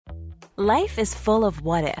Life is full of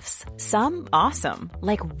what-ifs. Some awesome,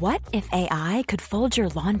 like what if AI could fold your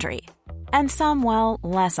laundry? And some, well,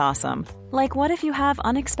 less awesome, like what if you have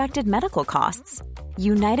unexpected medical costs?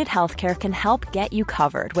 United Healthcare can help get you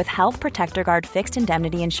covered with Health Protector Guard fixed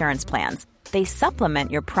indemnity insurance plans. They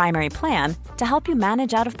supplement your primary plan to help you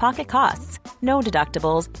manage out-of-pocket costs. No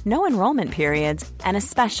deductibles, no enrollment periods, and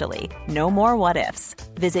especially no more what-ifs.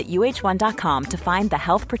 Visit uh1.com to find the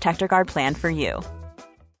Health Protector Guard plan for you.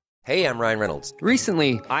 Hey, I'm Ryan Reynolds.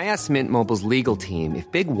 Recently, I asked Mint Mobile's legal team if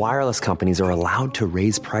big wireless companies are allowed to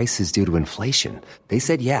raise prices due to inflation. They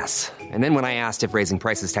said yes. And then when I asked if raising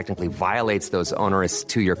prices technically violates those onerous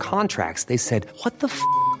two-year contracts, they said, "What the f***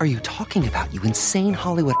 are you talking about, you insane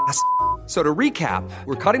Hollywood ass?" So to recap,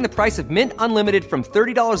 we're cutting the price of Mint Unlimited from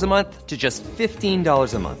 $30 a month to just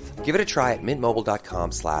 $15 a month. Give it a try at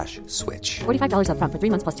mintmobile.com/switch. $45 up front for 3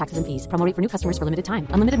 months plus taxes and fees. Promo rate for new customers for limited time.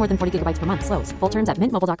 Unlimited more than 40 gigabytes per month. Slows full terms at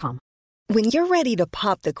mintmobile.com. When you're ready to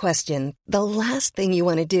pop the question, the last thing you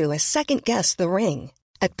want to do is second-guess the ring.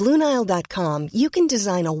 At BlueNile.com, you can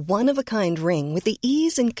design a one-of-a-kind ring with the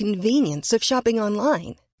ease and convenience of shopping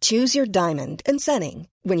online. Choose your diamond and setting.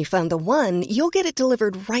 When you find the one, you'll get it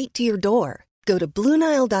delivered right to your door. Go to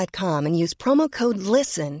BlueNile.com and use promo code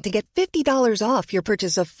LISTEN to get $50 off your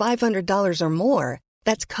purchase of $500 or more.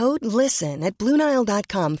 That's code LISTEN at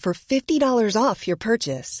BlueNile.com for $50 off your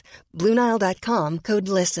purchase. BlueNile.com,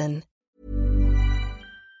 code LISTEN.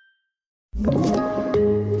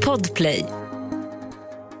 Podplay.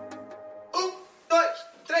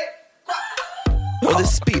 Och det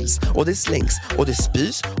spills, och det slängs, och det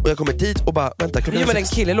spys. Och jag kommer dit och bara, vänta, Jo, men en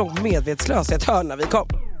kille låg medvetslös i ett hörn när vi kom.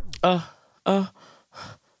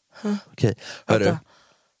 Okej, hörru.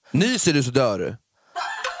 Nyser du så dör du.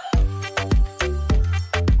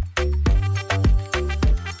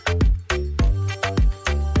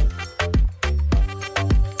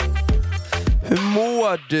 Hur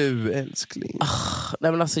mår du, älskling?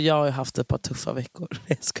 Nej, men alltså jag har ju haft ett par tuffa veckor.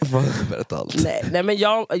 Jag ska berätta allt. Nej, men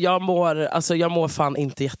jag mår fan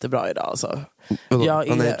inte jättebra idag alltså. Jag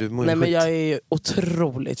är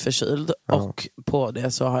otroligt förkyld och på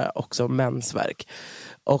det så har jag också mensvärk.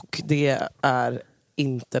 Och det är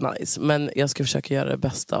inte nice. Men jag ska försöka göra det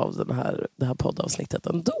bästa av det här poddavsnittet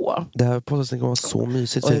ändå. Det här poddavsnittet var så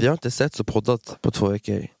mysigt. För vi har inte sett så poddat på 2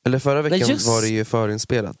 veckor. Eller förra veckan var det ju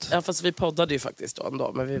förinspelat. Ja, fast vi poddade ju faktiskt då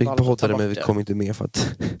ändå. Men vi poddade men vi kom inte med för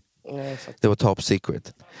att det var top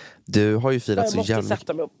secret. Du har ju firat så jävla... Jag måste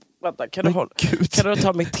sätta mig upp. Vänta, kan du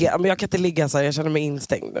ta mitt te? Men jag kan inte ligga så här, jag känner mig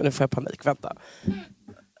instängd. Nu får jag panik, vänta.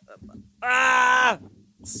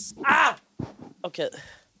 Okej.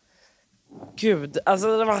 Gud,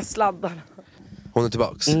 alltså de här sladdarna. Hon är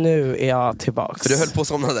tillbaks. Nu är jag tillbaks. För du höll på att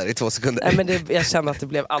somna där i 2 sekunder. Nej, men jag kände att det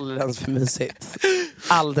blev alldeles för mysigt.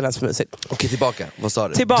 Alldeles för mysigt. Okej, tillbaka. Vad sa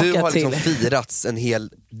du? Tillbaka du har liksom till... firats en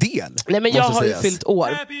hel del. Nej, men jag har ju fyllt år.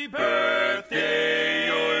 Happy birthday,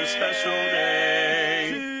 your special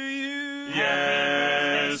day.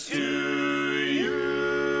 Yes, to you.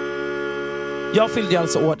 Jag fyllde ju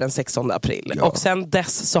alltså år den 16 april. Ja. Och sen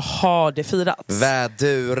dess så har det firats.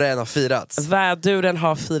 Väduren har firats. Väduren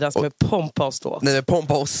har firats med pompa och ståt. Nej, med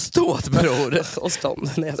pompa och ståt, bror. Och stånd.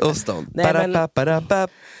 Nej,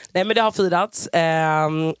 men det har firats.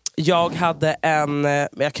 Jag hade men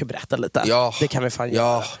jag kan berätta lite. Ja. Det kan vi fan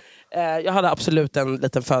göra. Jag hade absolut en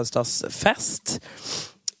liten födelsedagsfest.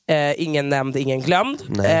 Ingen nämnd, ingen glömd.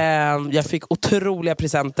 Jag fick otroliga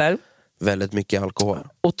presenter. Väldigt mycket alkohol.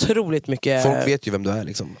 Otroligt mycket. Folk vet ju vem du är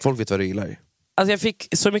liksom. Folk vet vad du gillar. Alltså jag fick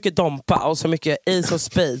så mycket Dompa och så mycket Ace of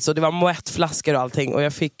Spades. Och det var Moët-flaskor och allting. Och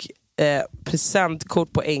jag fick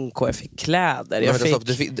presentkort på NK. Jag fick kläder.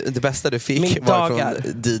 Det bästa du fick var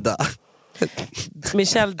från Dida.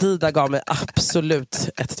 Michel Dida gav mig absolut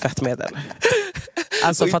ett tvättmedel.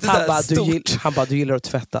 Alltså för att han bara, du gillar att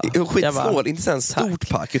tvätta. Skitsnål, inte så en stort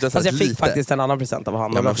pack utan alltså jag fick faktiskt en annan present av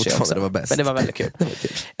honom. Ja, men det var bäst. Men det var väldigt kul.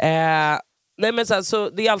 Nej, men så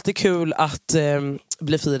det är alltid kul att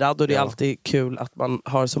bli firad. Och det är alltid kul att man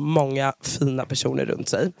har så många fina personer runt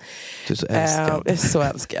sig. Du är så älskad. Jag är så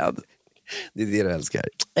älskad. Det är det du älskar.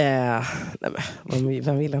 Nej, men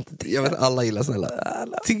vem vill inte det? Jag vet, alla gillar snälla.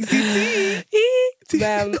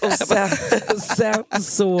 Men och sen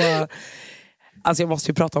så... Alltså jag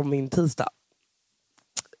måste ju prata om min tisdag.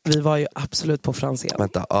 Vi var ju absolut på Franzén.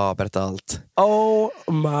 Vänta, berätta allt. Oh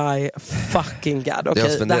my fucking god. Okay,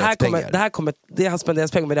 det har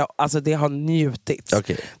spenderats pengar, men det har njutits.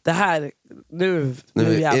 Okay. Det här, nu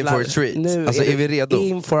jävlar. In for a treat. Alltså är vi redo?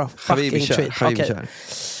 In for a fucking treat. Okay.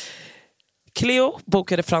 Cleo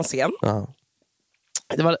bokade Franzén.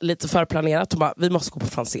 Det var lite förplanerat. Hon bara, vi måste gå på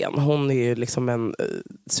Franzén. Hon är ju liksom en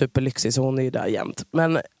superlyxig, så hon är ju där jämt.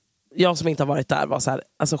 Men jag som inte har varit där var så här,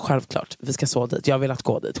 alltså självklart, vi ska så dit. Jag har velat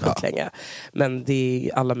gå dit skitlänge. Men det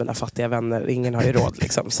är alla mina fattiga vänner, ingen har ju råd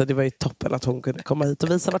liksom. Så det var ju toppen att hon kunde komma hit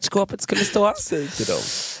och visa vart skåpet skulle stå. Säg till dem.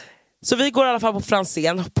 Så vi går i alla fall på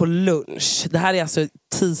Franzén på lunch. Det här är alltså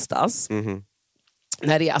tisdags.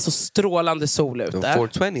 När det är alltså strålande sol ute.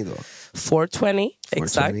 420 då? 420,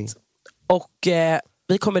 exakt. Och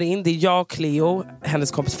vi kommer in, det är jag, Cleo,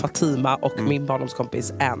 hennes kompis Fatima och min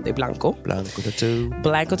barndomskompis Andy Blanco.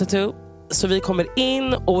 Blanco Tattoo. Så vi kommer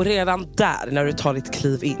in och redan där, när du tar ditt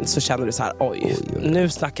kliv in, så känner du så här: oj, nu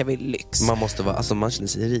snackar vi lyx. Man måste vara, alltså man känner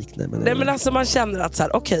sig rik. Nej men alltså man känner att så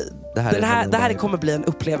här, okej, det här kommer bli en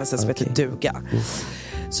upplevelse som heter duga.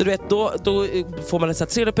 Så du vet, då får man ett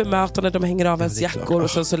trevligt bemötande, de hänger av ens jackor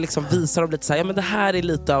och så liksom visar de lite så här, ja men det här är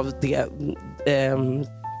lite av det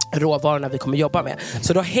råvarorna vi kommer jobba med.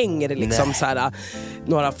 Så då hänger det liksom så här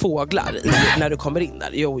några fåglar när du kommer in där.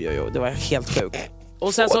 Jo, det var helt sjukt.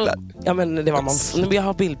 Och sen så, ja men det var men jag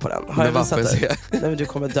har bild på den. Har jag visat dig? Nej men du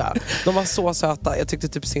kommer dö. De var så söta, jag tyckte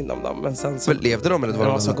typ synd om dem. Men sen så, levde de eller var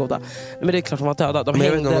de var så goda? Nej, men det är klart de var döda. Men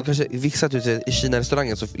jag vet inte om de kanske vixat ut i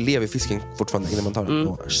Kina-restaurangen, så lever fisken fortfarande innan man tar den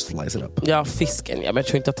och slice it up. Ja, fisken, men jag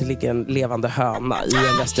tror inte att det ligger en levande höna i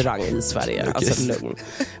en restaurang i Sverige. Okay. Alltså lugn.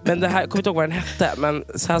 Men det här, jag kommer inte ihåg vad den hette, men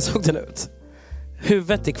så här såg den ut.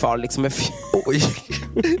 Huvudet är kvar liksom med oj.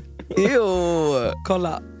 Jo.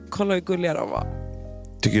 Kolla hur gulliga de var.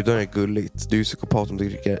 Tycker du det är gulligt? Du är ju psykopat om du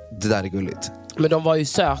tycker det där är gulligt. Men de var ju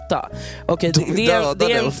söta. Okej, det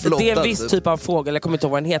är en viss typ av fågel. Jag kommer inte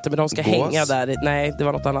ihåg vad den heter, men de ska hänga där. Nej, det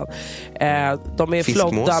var något annat. De är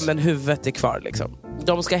flodda, men huvudet är kvar liksom.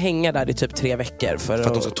 De ska hänga där i typ 3 veckor för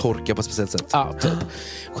att de ska torka på ett speciellt sätt. Ja, typ.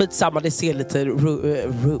 Skitsamma, det ser lite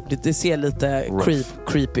rude. Det ser lite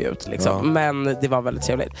creepy ut liksom. Ja. Men det var väldigt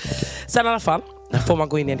trevligt. Sen i alla fall får man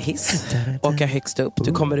gå in i en hiss, åka högst upp.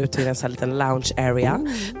 Du kommer ut till en sån här liten lounge area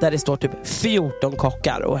där det står typ 14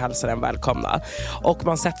 kockar och hälsar en välkomna. Och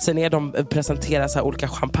man sätter sig ner, de presenterar så här olika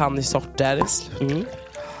champagnesorter.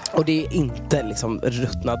 Och det är inte liksom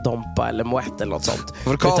ruttna dompa eller moët eller något sånt.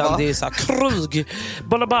 Utan det är så här krug.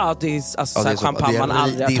 Bolabad, det är alltså så champagne man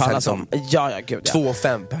aldrig har talat om. Ja, gud ja.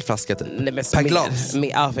 2,5 per flaska typ. Nej, men per glas?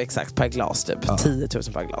 Ja, exakt, per glas typ. 10 000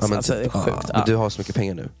 per glas. Ja, alltså det är sjukt. Men du har så mycket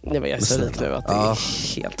pengar nu. Nej, men jag är så rik nu att det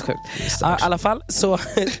är helt sjukt. I alla fall, så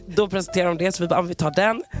då presenterar de det. Så vi tar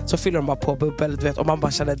den, så fyller de bara på bubbel, du vet. Och man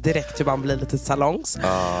bara känner direkt hur man blir lite salongs.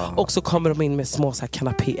 Och så kommer de in med små så här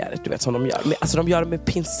kanapéer, du vet, som de gör. Alltså de gör det med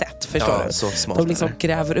pincett. Förstår du? Så smart. De liksom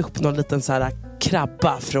gräver upp någon liten så här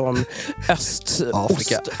krabba från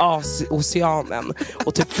Oceanen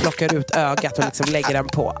och typ plockar ut ögat och liksom lägger den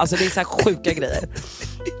på. Alltså det är så här sjuka grejer.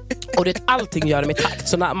 Och det, allting gör det med takt.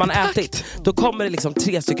 Så när man ätit, då kommer det liksom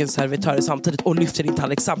 3 stycken servitörer samtidigt och lyfter din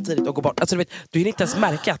tallrik samtidigt och går bort. Alltså du vet, du hinner inte ens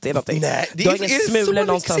märka att det är någonting. Nej, det du har ingen smulor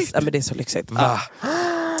någonstans. Lyxigt. Ja, men det är så lyxigt.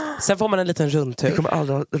 Sen får man en liten rundtur. Jag kommer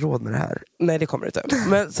aldrig ha råd med det här. Nej, det kommer inte.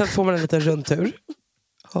 Men sen får man en liten rundtur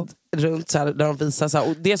runt så här, där de visar så här,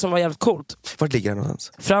 och det som var jävligt coolt. Vart ligger den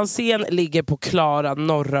någonstans? Franzén ligger på Klara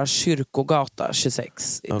Norra Kyrkogata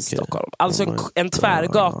 26 i Stockholm. Alltså en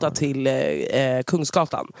tvärgata till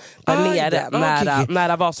Kungsgatan. Där nere,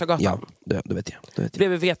 nära Vasagatan. Ja, det vet jag.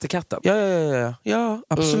 Bredvid Vetekatten. Ja,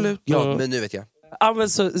 absolut. Men nu vet jag. Ja, men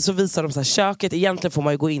så visar de så här köket. Egentligen får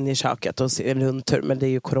man ju gå in i köket och se en rundtur, men det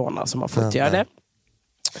är ju corona som har fått göra det.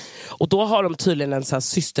 Och då har de tydligen en så här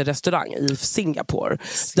systerrestaurang i Singapore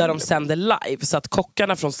där de sänder live, så att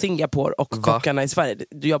kockarna från Singapore och kockarna i Sverige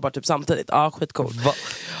jobbar typ samtidigt. Ja, skitcoolt.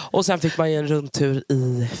 Och sen fick man ju en rundtur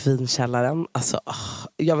i vinkällaren. Alltså,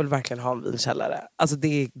 jag vill verkligen ha en vinkällare. Alltså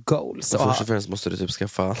det är goals. Och först och främst måste du typ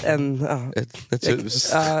skaffa ett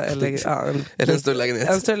hus. Eller en större lägenhet.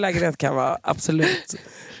 En större lägenhet kan vara absolut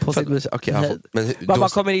på sin man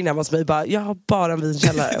kommer in hemma hos mig och bara, jag har bara en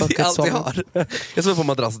vinkällare. Det är allt jag har. Jag sover på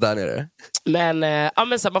madrass där nere.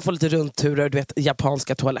 Men så man får lite rundturer, du vet,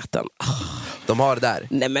 japanska toaletten. De har det där.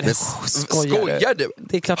 Nej, men skojar du?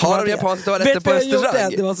 Det är klart har de japanska toaletter på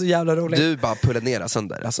restaurang? Det var så jävla roligt. Du bara pullenerar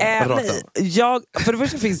sönder. Alltså, för det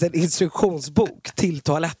första finns det en instruktionsbok till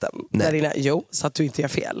toaletten. Där inne, så att du inte gör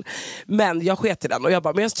fel. Men jag sket i den och jag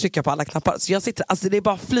bara, men jag trycker på alla knappar. Så jag sitter, alltså det är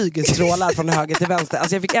bara flygelstrålar från höger till vänster.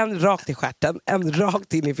 Alltså jag fick en rakt i stjärten, en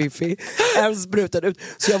rakt in i fiffi, en sprutad ut.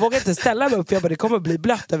 Så jag vågade inte ställa mig upp, för jag bara, det kommer bli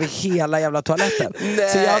blött över hela jävla toaletten. Nej.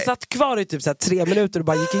 Så jag satt kvar i typ så här 3 minuter och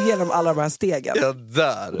bara gick igenom alla de här stegen. Jag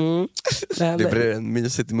dör. Det blir en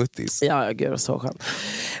mysigt muttis. Ja, gud, så skönt.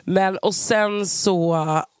 Men och sen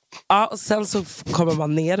så kommer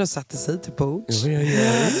man ner och sätter sig till bords.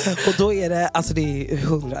 Och då är det, alltså det är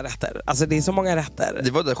 100 rätter. Alltså det är så många rätter.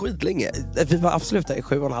 Det var där skitlänge. Vi var absolut där i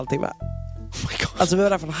 7,5 timmar. Alltså vi var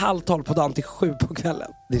där från 11:30 på dagen till 7 på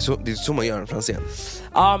kvällen. Det är så man gör en Franzén.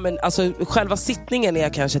 Ja, men alltså själva sittningen är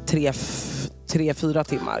kanske 3-4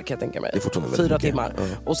 timmar kan jag tänka mig. 4 timmar.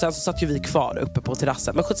 Och sen så satt ju vi kvar uppe på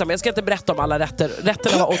terrassen. Men skitsamma, jag ska inte berätta om alla rätter.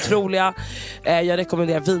 Rätterna var otroliga. Jag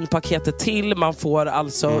rekommenderar vinpaketet till. Man får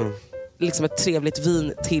alltså liksom ett trevligt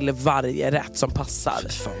vin till varje rätt som passar.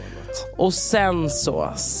 Och sen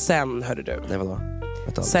hörde du. Nej, vadå?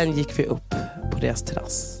 Sen gick vi upp på deras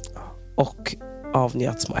terrass och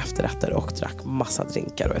avnjöt små efterrätter och drack massa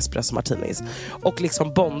drinkar och espresso martinis och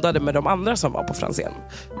liksom bondade med de andra som var på Franzén.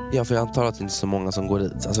 Ja, för jag antar att det inte är så många som går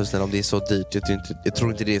dit. Alltså snälla, om det är så dyrt, jag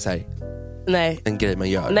tror inte det är så här. Nej. En grej man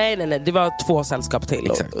gör. Nej, det var 2 sällskap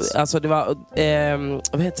till. Alltså det var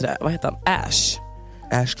vad heter han?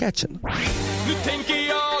 Ash Ketchum. Nu tänker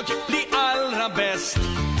jag bli allra bäst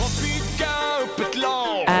och bygga upp ett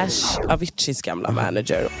lag. Ash, Aviciis gamla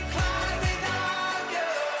manager.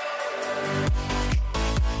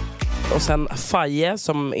 Och sen Faye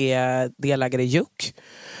som är delägare i Juk.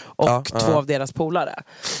 Och 2 av deras polare.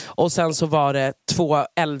 Och sen så var det 2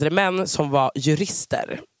 äldre män som var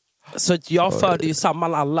jurister. Så jag förde ju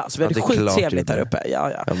samman alla. Så vi hade skittrevligt där uppe.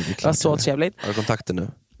 Ja, det var så trevligt. Har du kontakter nu?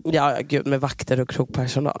 Ja, gud, med vakter och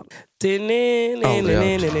krogpersonal.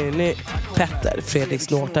 Petter, Fredrik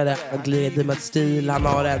snortare. Han glider med stil. Han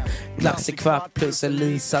har en glass i kvart plus en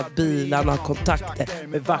leasad bil. Han har kontakter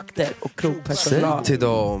med vakter och krogpersonal. Säg till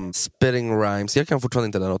dem, spitting rhymes. Jag kan fortfarande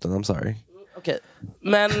inte den låten, I'm sorry. Okej.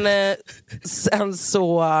 Men sen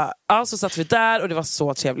så satt vi där och det var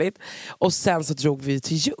så trevligt. Och sen så drog vi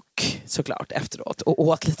till Juk såklart efteråt och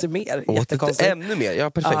åt lite mer. Åt ännu mer, ja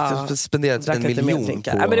perfekt. Jag spenderat 1 miljon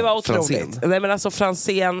på men det var otroligt. Franzén. Nej men alltså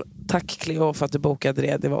Franzén, tack Cleo för att du bokade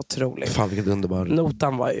det. Det var otroligt. Fan vilket underbar.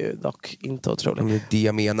 Notan var ju dock inte otrolig. Men det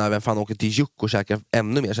jag menar, vem fan åker till Juk och käkar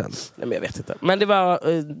ännu mer sen? Nej men jag vet inte. Men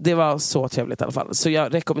det var så trevligt i alla fall. Så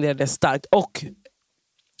jag rekommenderar det starkt. Och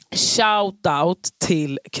shout out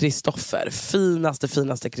till Kristoffer,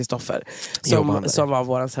 finaste Kristoffer som var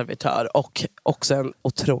våran servitör och också en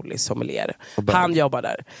otrolig sommelier. Han jobbar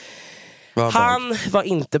där. Han var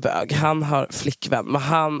inte bög, han har flickvän, men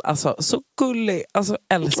han alltså så gullig, alltså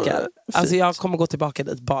älskar. Alltså jag kommer gå tillbaka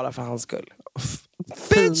dit bara för hans skull.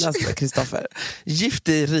 Finaste Kristoffer. Gift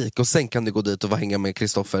dig rik och sen kan du gå dit och hänga med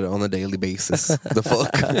Kristoffer on a daily basis. The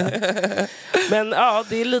fuck. Men ja,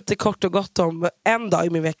 det är lite kort och gott om en dag i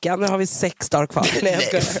min vecka. Nu har vi 6 dagar kvar.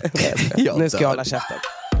 Nu ska jag hålla käften.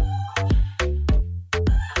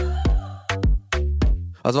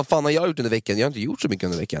 Alltså vad fan har jag gjort under veckan? Jag har inte gjort så mycket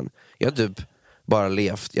under veckan. Jag har typ bara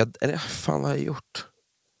levt. Fan vad har jag gjort?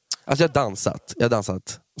 Alltså jag har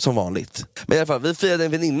dansat som vanligt. Men i alla fall, vi firade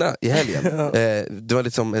en väninna i helgen. Det var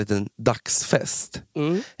liksom en liten dagsfest.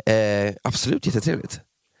 Absolut jättetrevligt.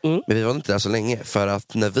 Men vi var inte där så länge. För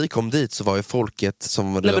att när vi kom dit så var ju folket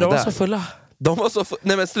som var där. De var så fulla.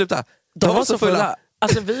 Nej men sluta. De var så fulla.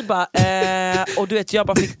 Alltså vi bara, och du vet jag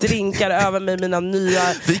bara fick drinkar över mig, mina nya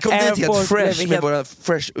vi kom dit helt fresh med våra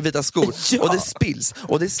fresh vita skor. Ja. Och det spills,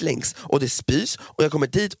 och det slängs, och det spys. Och jag kommer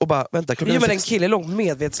dit och bara, vänta klockan. Jo men en kille långt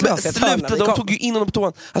medvetslös. Men sluta, de tog ju in honom på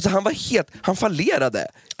toan. Alltså han fallerade.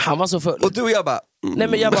 Han var så full. Och du och jag bara nej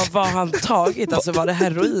men jag bara, vad han tagit? Alltså var det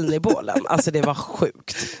heroin i bålen? Alltså det var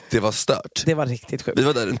sjukt. Det var stört. Det var riktigt sjukt. Vi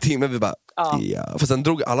var där en timme, vi bara ja. För sen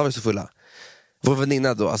drog alla var så fulla. Vår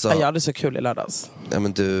väninna då, alltså. Jag hade så kul i lördags. Ja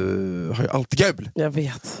men du har ju alltid kul. Jag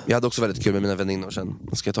vet. Jag hade också väldigt kul med mina väninnor sen.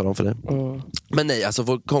 Ska jag tala om för det? Men nej, alltså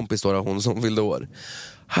vår kompis då, hon som fyllde år,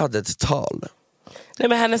 hade ett tal. Nej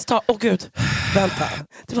men hennes tal, gud, vänta.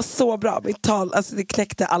 Det var så bra, mitt tal, alltså det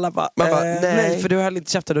knäckte alla bara, nej för du höll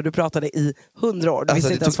inte käften och du pratade i 100 år. Du alltså,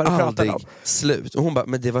 visste inte ens vad du pratade om. Slut. Och hon bara,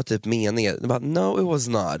 men det var typ meningen. Jag bara, no it was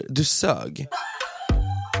not, du sög.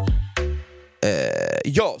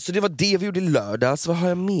 Ja, så det var det vi gjorde i lördags. Vad har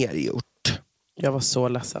jag mer gjort? Jag var så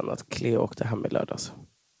ledsen att Cleo åkte hem i lördags.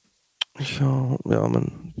 Ja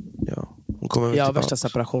men hon kommer jag har värsta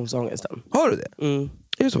separationsångesten. Har du det?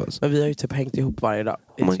 Är det så pass? Men vi har ju typ hängt ihop varje dag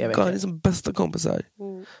i 3 veckor. Det är som bästa kompisar.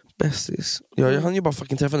 Bästis. Jag hann ju bara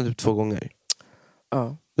fucking träffa henne typ 2 gånger.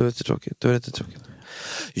 Ja. Det var lite tråkigt.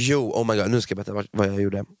 Jo, oh my god, nu ska jag berätta vad jag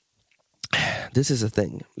gjorde. This is a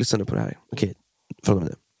thing. Lyssna nu på det här. Okej, fråga mig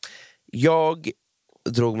nu. Jag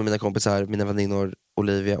drog med mina kompisar, mina väninnor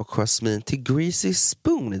Olivia och Jasmine till Greasy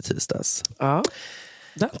Spoon i tisdags. Ja,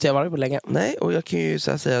 det har inte jag varit på länge. Nej, och jag kan ju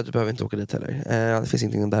säga att du behöver inte åka dit heller. Det finns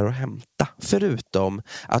ingenting där att hämta. Förutom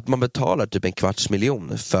att man betalar typ 250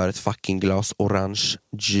 000 för ett fucking glas orange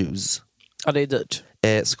juice. Ja, det är dyrt.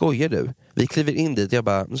 Skojar du? Vi kliver in dit, jag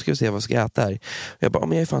bara, nu ska vi se vad ska jag äta här. Jag bara,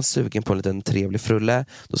 men jag är fan sugen på en liten trevlig frulle.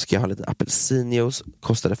 Då ska jag ha lite apelsinjuice.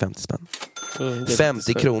 Kostade 50 spänn.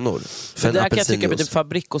 50 kronor för en det där kan jag tycka apelsinjuice. med typ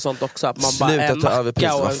fabrik och sånt också. Att man Sluta bara, en ta över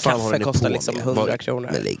macka och en vad fan håller kaffe ni kostar på liksom med? 100 kronor.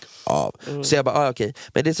 Men lägg av. Så jag bara, okej.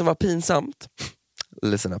 Men det som var pinsamt,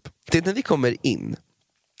 listen up, det är när vi kommer in.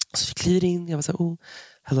 Så vi kliver in, jag var så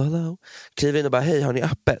hello. Kliver in och bara, hej, har ni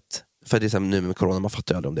öppet? För det är så här, nu med corona, man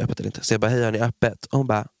fattar ju aldrig om det är öppet eller inte. Så jag bara, hej, har ni öppet? Och hon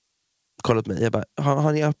bara, kolla på mig. Jag bara,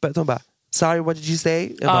 har ni öppet? Hon bara, sorry, what did you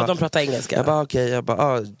say? Ja, de pratar engelska. Jag bara, okej. Jag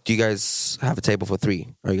bara, do you guys have a table for 3?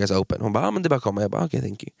 Are you guys open? Hon bara, men det bara komma. Jag bara, okej,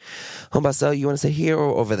 thank you. Hon bara, so you want to say here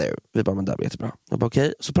or over there? Vi bara, men där blir jättebra. Jag bara,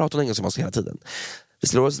 okej. Så pratar hon engelska med oss hela tiden. Vi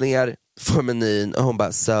slår oss ner, får menyn och hon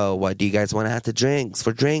bara, so what do you guys want to have to drinks?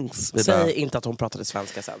 For drinks? Vi Säg bara, inte att hon pratade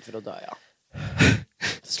svenska sen, för då dör jag.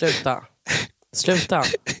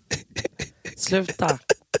 Sluta.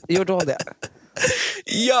 Gjorde hon det?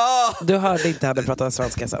 ja! Du hörde inte henne prata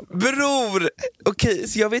svenska sen. Bror! Okej,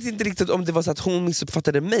 så jag vet inte riktigt om det var så att hon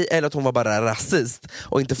missuppfattade mig eller att hon var bara rasist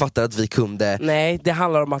och inte fattade att vi kunde. Nej, det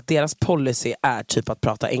handlar om att deras policy är typ att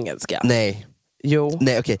prata engelska. Nej. Jo.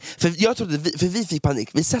 Nej, okej. För jag trodde vi fick panik.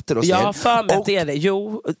 Vi sätter oss ner. Jag har för mig att det är det.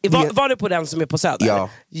 Jo. Var det på den som är på Söder? Ja.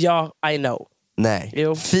 Ja, I know. Nej,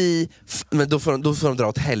 Jo. men då får de dra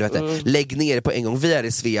åt helvete. Lägg ner det på en gång, vi är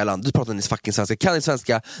i Svealand. Du pratar ni fucking svenska, kan ni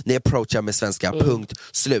svenska, ni approachar med svenska, punkt,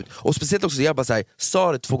 slut. Och speciellt också, jag bara såhär,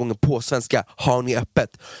 sa det 2 gånger på svenska, har ni öppet?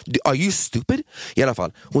 Are you stupid? I alla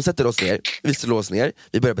fall, hon sätter oss ner, vi slår oss ner,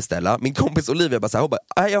 vi börjar beställa. Min kompis Olivia bara såhär, hon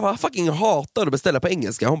bara, jag fucking hatar att beställa på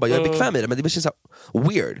engelska. Hon bara, jag är bekväm i det, men det känns så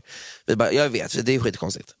weird. Vi bara, jag vet, det är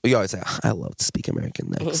skitkonstigt. Och jag är såhär, I love to speak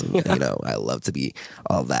American accent, you know, I love to be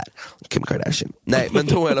all that Kim Kardashian. Nej, men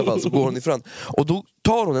då i alla fall så går hon ifrån. Och då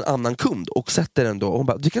tar hon en annan kund och sätter den då. Och hon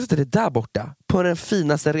bara, du kan sätta det där borta på den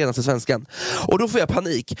finaste, renaste svenskan. Och då får jag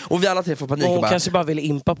panik. Och vi alla tre får panik. Och hon och bara, kanske bara ville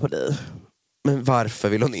impa på dig. Men varför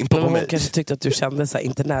vill hon impa på Hon mig? kanske tyckte att du kände så här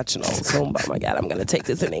international. Så hon bara, oh my god, I'm gonna take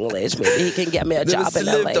this in English. Maybe he can get me a job in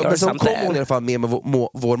LA or men så something. kommer hon i alla fall med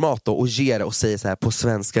vår mat då, och ger det och säger så här på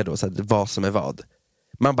svenska då, så här, vad som är vad.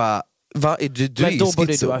 Man bara, du men då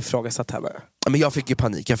borde du ha ifrågasatt henne. Men jag fick ju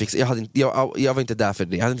panik, jag var inte där för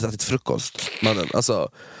det. Jag hade inte ätit frukost, mannen. Alltså,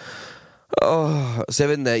 så jag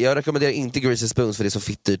vet inte, jag rekommenderar inte Greasy Spoons för det är så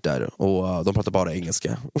fitt dyrt där. Och de pratar bara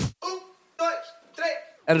engelska.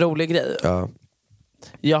 En rolig grej. Ja.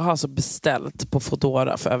 Jag har alltså beställt på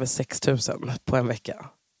Foodora för över 6 000 på en vecka.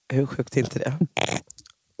 Hur sjukt är inte det?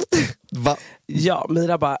 Va? Ja,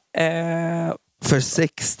 Mira bara... För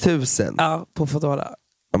 6 000? Ja, på Foodora.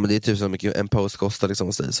 Ja, men det är typ så mycket en post kostar liksom,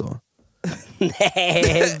 att säga så.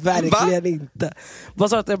 Nej, verkligen inte. Vad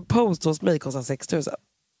sa du att en post hos mig kostar 6 000?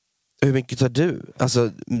 Hur mycket tar du?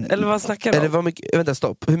 Alltså, eller vad snackar du om? Eller vad mycket, vänta,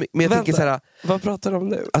 stopp. Men jag tänker så här, vad pratar du om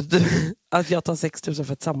nu? Att jag tar 6 000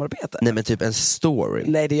 för ett samarbete? Nej, men typ en story.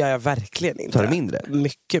 Nej, det gör jag verkligen inte. Tar du mindre?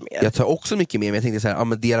 Mycket mer. Jag tar också mycket mer, men jag tänkte så här, ja,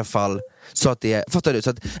 men det är i alla fall så att det, fattar du? Så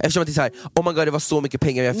att, eftersom att det är så här, oh my god, det var så mycket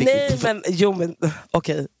pengar jag fick. Nej, men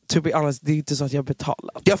okej, to be honest, det är inte så att jag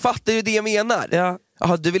betalat. Jag fattar ju det jag menar. Ja.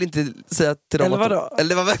 Jaha, du vill inte säga till dem eller att vadå?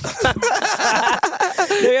 Eller vad?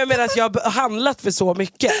 Nej, jag menar att jag har handlat för så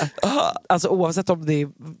mycket. Alltså oavsett om det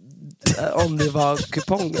var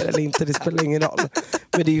kuponger eller inte, det spelar ingen roll.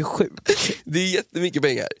 Men det är ju sjukt. Det är jättemycket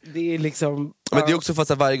pengar. Det är liksom... Men det är också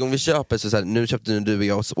fast att varje gång vi köper så här, nu köpte du och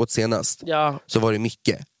jag åt senast. Ja. Så var det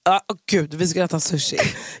mycket. Gud, vi ska äta sushi.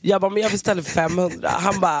 Jag bara, men jag beställer 500.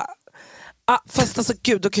 Han bara, fast alltså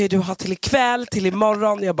gud, då kan ju du ha till ikväll, till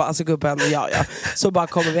imorgon. Jag bara, alltså gubben, ja. Så bara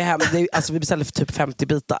kommer vi hem. Alltså vi beställer för typ 50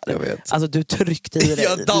 bitar. Jag vet. Alltså du tryckte i dig.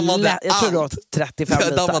 Jag dammade jag tror det var 35 bitar.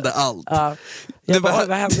 Jag dammade allt. Jag bara,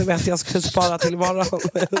 vad hände med att jag skulle spara till imorgon?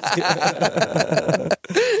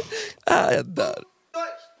 Jag dör.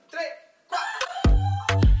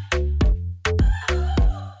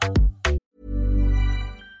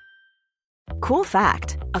 Cool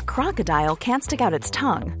fact, a crocodile can't stick out its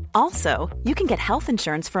tongue. Also, you can get health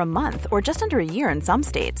insurance for a month or just under a year in some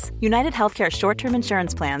states. United Healthcare short-term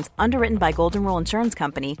insurance plans, underwritten by Golden Rule Insurance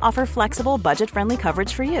Company, offer flexible, budget-friendly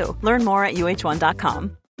coverage for you. Learn more at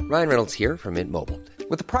uh1.com. Ryan Reynolds here from Mint Mobile.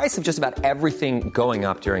 With the price of just about everything going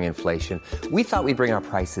up during inflation, we thought we'd bring our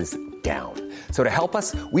prices down. So to help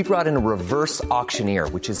us, we brought in a reverse auctioneer,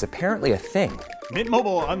 which is apparently a thing. Mint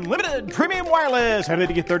Mobile Unlimited Premium Wireless. How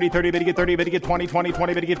to get 30, 30, bit to get 30, bit to get 20, 20,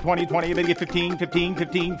 20, bit to get 20, 20, bit to get 15, 15,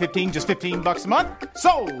 15, 15, just $15 a month?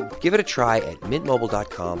 Sold! Give it a try at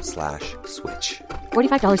mintmobile.com/switch.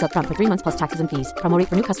 $45 up front for 3 months plus taxes and fees. Promo rate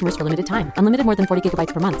for new customers for limited time. Unlimited more than 40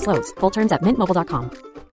 gigabytes per month slows. Full terms at mintmobile.com.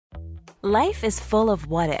 Life is full of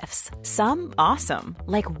what-ifs. Some awesome,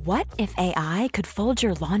 like what if AI could fold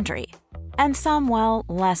your laundry? And some, well,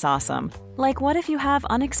 less awesome, like what if you have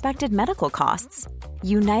unexpected medical costs?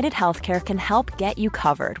 United Healthcare can help get you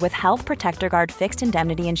covered with Health Protector Guard fixed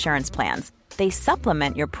indemnity insurance plans. They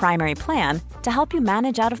supplement your primary plan to help you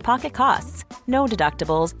manage out-of-pocket costs. No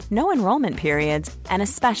deductibles, no enrollment periods, and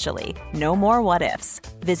especially no more what-ifs.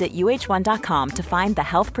 Visit uh1.com to find the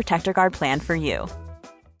Health Protector Guard plan for you.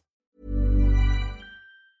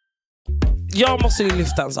 Jag måste ju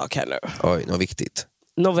lyfta en sak här nu. Oj, något viktigt.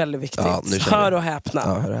 Något väldigt viktigt. Ja, hör och häpna.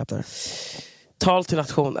 Ja, hör och häpna. Tal till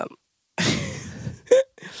nationen.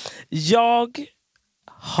 Jag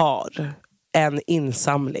har en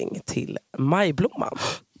insamling till Majblomman.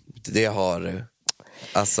 Det har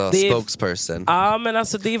alltså spokesperson. Ja, men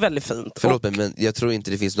alltså det är väldigt fint. Förlåt mig, men jag tror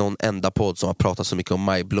inte det finns någon enda podd som har pratat så mycket om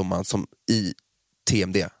Majblomman som i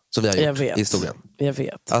TMD. Som vi har gjort i historien. Jag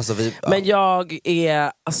vet. Alltså men jag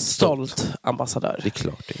är stolt ambassadör. Det är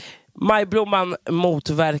klart det. Majblomman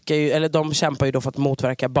motverkar ju, eller de kämpar ju då för att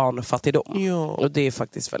motverka barnfattigdom. Ja. Och det är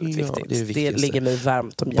faktiskt väldigt viktigt. Det ligger mig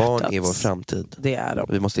varmt om hjärtat. Barn är vår framtid. Det är de.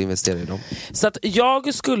 Vi måste investera i dem. Så att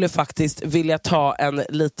jag skulle faktiskt vilja ta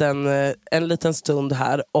en liten stund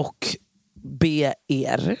här och be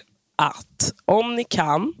er att om ni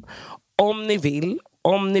kan, om ni vill,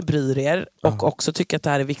 om ni bryr er och också tycker att det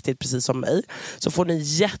här är viktigt precis som mig, så får ni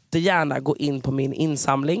jättegärna gå in på min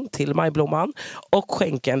insamling till Majblomman och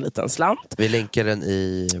skänka en liten slant. Vi länkar den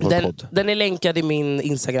i vår podd. Den är länkad i min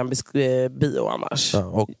Instagram bio annars. Ja,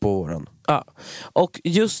 och på våran. Ja. Och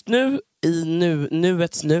just nu i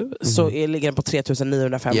nuets så ligger den på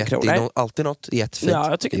 3.905 kronor. Det är alltid något jättefint. Ja,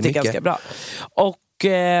 jag tycker det är ganska bra. Och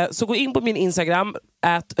så gå in på min Instagram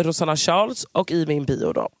 @RosannaCharles och i min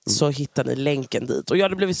bio då så hittar ni länken dit. Och jag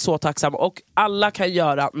hade blivit så tacksam. Och alla kan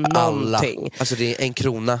göra någonting. Alltså det är 1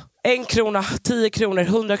 krona. 1 krona, 10 kronor,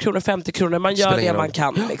 100 kronor, 50 kronor. Man gör det man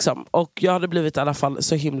kan liksom. Och jag hade blivit i alla fall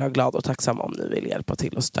så himla glad och tacksam om ni vill hjälpa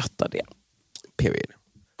till och stötta det. Period.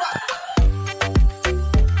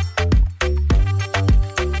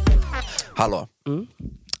 Hallå.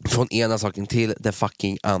 Från ena saken till den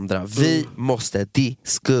fucking andra. Vi måste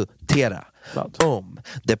diskutera om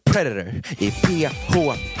The Predator i PH.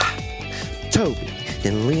 Toby,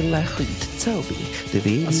 den lilla skit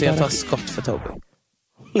Toby. Alltså jag tar skott för Toby.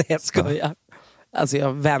 Nej, jag skojar. Alltså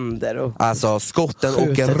jag vänder och alltså skotten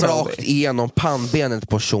åker rakt igenom pannbenet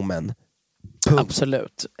på tjommen.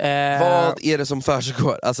 Absolut. Vad är det som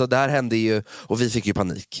försiggår? Alltså det här hände ju, och vi fick ju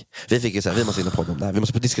panik. Vi fick ju säga, vi måste in och podda om det här. Vi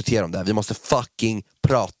måste diskutera om det här. Vi måste fucking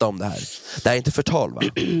prata om det här. Det här är inte förtal, va?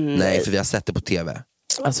 Nej, för vi har sett det på TV.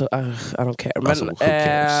 Alltså, I don't care. Men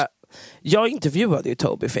jag intervjuade ju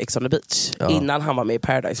Toby för Ex on the Beach innan han var med i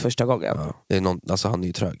Paradise första gången. Ja. Det är alltså han är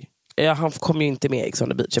ju trög. Ja, han kom ju inte med i Ex on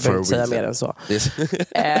the Beach. Jag behöver inte säga mer än så.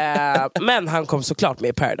 Men han kom såklart med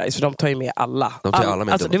i Paradise. För de tar ju med alla. De tar alla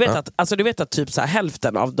med. Alltså, du vet att typ så här,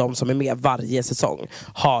 hälften av de som är med varje säsong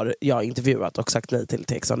har jag intervjuat och sagt nej till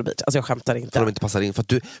Ex on the Beach. Alltså jag skämtar inte. För de inte passar in. För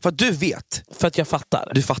att du vet. För att jag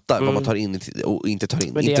fattar. Du fattar vad man tar in och inte tar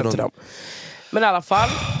in. Men det är inte dem. Men i alla fall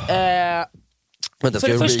Vänta, för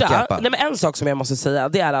det första, men en sak som jag måste säga,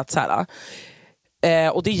 det är att så här,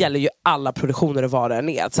 och det gäller ju alla produktioner och vad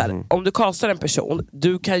det är så här, om du castar en person,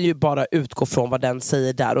 du kan ju bara utgå från vad den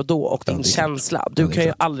säger där och då och din känsla. Du kan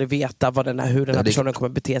ju aldrig veta hur den här personen kommer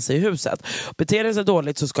bete sig i huset. Beter den sig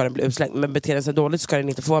dåligt så ska den bli utslängd, men beter den sig dåligt så ska den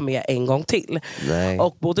inte få vara med en gång till. Nej.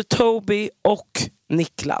 Och både Toby och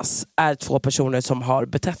Niklas är 2 personer som har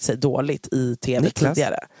betett sig dåligt i TV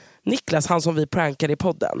tidigare. Niklas, han som vi prankade i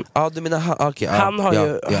podden. Ja, du menar okay,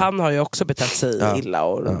 han har ju också betett sig illa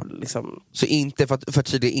och liksom. Så inte för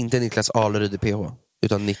tydligen inte Niklas Alerud i PH,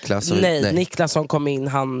 utan Niklas som nej, Niklas som kom in,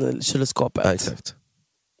 han kylskåpet. Ja, exakt.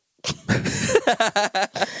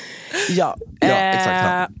 ja, exakt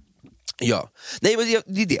han. Ja. Nej, men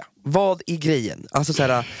det är det. Vad är grejen? Alltså så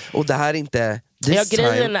här, och det här är inte.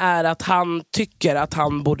 Grejen är att han tycker att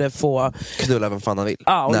han borde få knulla vem fan han vill.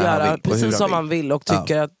 Ja, och göra precis som han vill. Och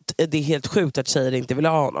tycker att det är helt sjukt att tjejer inte vill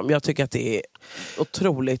ha honom. Jag tycker att det är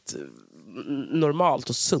otroligt normalt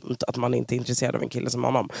och sunt att man inte är intresserad av en kille som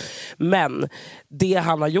honom. Men det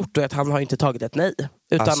han har gjort är att han har inte tagit ett nej.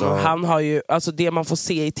 Utan han har ju, alltså det man får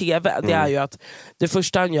se i TV, det är ju att det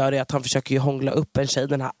första han gör är att han försöker ju hångla upp en tjej,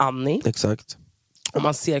 den här Annie. Exakt. Och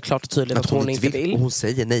man ser klart och tydligt att hon inte vill. Och hon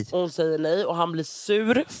säger nej. Hon säger nej och han blir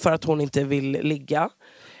sur för att hon inte vill ligga.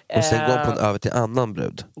 Och sen går hon över till en annan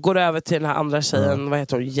brud. Går över till den här andra tjejen, vad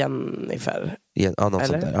heter hon? Jennifer? Annan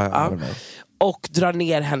sånt där. och drar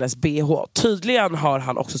ner hennes BH. Tydligen har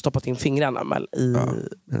han också stoppat in fingrarna i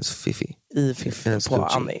Fifi på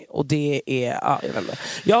Annie. Och det är, jag vet inte.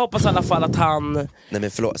 Jag hoppas i alla fall att han... Nej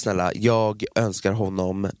men förlåt, snälla, jag önskar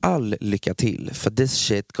honom all lycka till. För this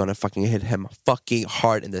shit gonna fucking hit him fucking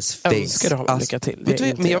hard in this face. Önskar du honom lycka till?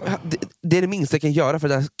 Det är det minsta jag kan göra, för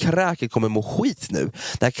det här kräket kommer må skit nu.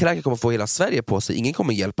 Det här kräket kommer få hela Sverige på sig. Ingen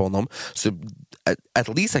kommer hjälpa honom. Så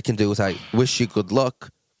at least I can do is I wish you good luck.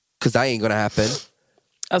 'Cause that ain't gonna happen.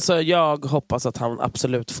 Alltså jag hoppas att han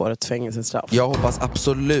absolut får ett fängelsestraff. Jag hoppas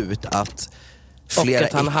absolut att flera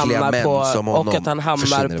äckliga män som honom och att han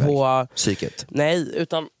hamnar på psyket. Nej,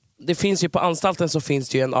 utan det finns ju på anstalten så finns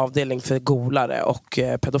det ju en avdelning för golare och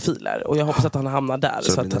pedofiler. Och jag hoppas att han hamnar där.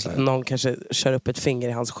 Så att någon kanske kör upp ett finger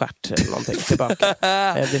i hans stjärt eller någonting tillbaka.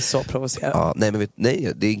 Jag blir så provocerad. Ja,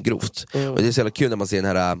 nej, det är grovt. Och det är så jävla kul när man ser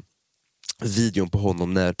den här videon på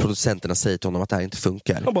honom när producenterna säger till honom att det här inte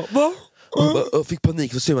funkar. Han bara, va? Han bara, fick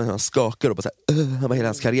panik, så ser man hur han skakar och bara han bara, hela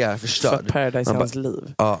hans karriär förstörd. För Paradise är hans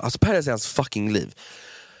liv. Ja, alltså Paradise är hans fucking liv.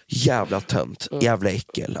 Jävla tönt, jävla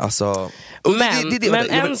äckel. Alltså, men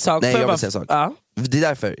en sak. Nej, jag vill säga en sak. Ja. Det är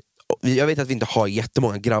därför, jag vet att vi inte har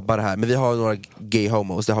jättemånga grabbar här, men vi har några gay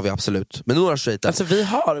homos, det har vi absolut. Men några straighta. Alltså vi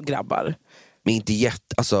har grabbar. Men inte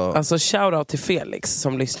alltså shoutout till Felix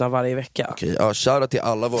som lyssnar varje vecka. Okej, ja, shoutout till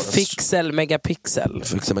alla våra Fixel megapixel.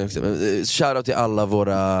 Shoutout till alla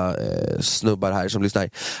våra snubbar här som lyssnar.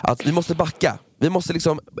 Att vi måste backa. Vi måste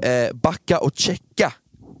liksom backa och checka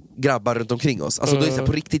grabbar runt omkring oss. Alltså då är det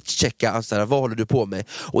på riktigt checka, alltså, vad håller du på med?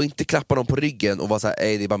 Och inte klappa dem på ryggen och vara såhär,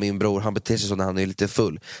 det är bara min bror, han beter sig så när han är lite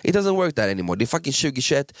full. It doesn't work that anymore. Det är fucking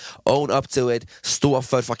 2021, own up to it, stå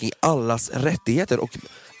för fucking allas rättigheter. Och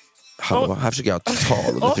här försöker jag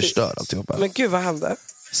ta och förstöra alltihopa. Men gud, vad hände?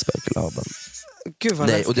 Spökelaben. Gud, vad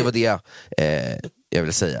nej, och det var det jag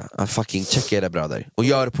vill säga. Fucking checka era bröder. Och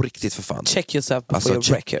gör det på riktigt för fan. Check yourself before you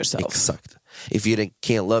wreck yourself. Exakt. If you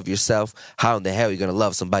can't love yourself, how in the hell are you gonna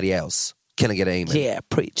love somebody else? Can I get an amen? Yeah,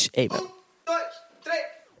 preach, amen.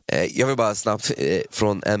 Jag vill bara snabbt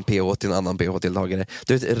från en PH till en annan PH-deltagare.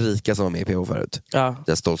 Du vet Erika som var med i PH förut. Ja.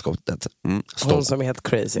 Det är stålskottet. Hon som är helt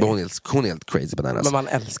crazy. Hon är helt crazy bananas. Men man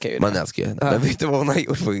älskar ju det. Man älskar ju henne. Men vet du vad hon har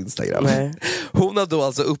gjort på Instagram? Nej. Hon har då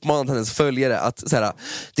alltså uppmanat hennes följare att såhär,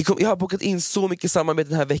 jag har bokat in så mycket samarbete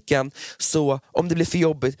den här veckan, så om det blir för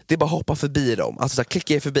jobbigt, det är bara hoppa förbi dem. Alltså såhär,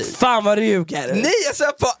 klicka er förbi. Fan vad du ljuger. Nej, jag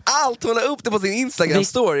sa på allt. Hon har upp det på sin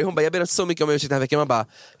Instagram-story. Hon bara, jag ber så mycket om ursäkt den här veckan. Man bara,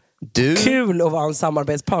 kul att vara en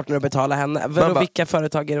samarbetspartner och betala henne. Vilka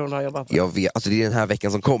företag är hon har jobbat på? Jag vet, alltså det är den här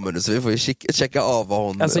veckan som kommer nu, så vi får ju checka av vad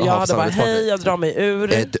hon alltså, jag hade bara, hej, jag drar mig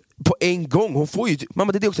ur. På en gång, hon får ju,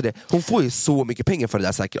 mamma det är också det, hon får ju så mycket pengar för det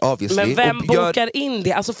där säkert, obviously. Men vem bokar in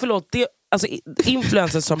det? Alltså förlåt, alltså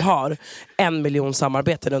influencers som har 1 miljon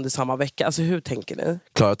samarbeten under samma vecka, alltså hur tänker ni?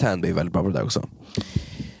 Clara Tanby är väldigt bra på det där också.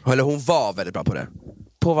 Eller hon var väldigt bra på det.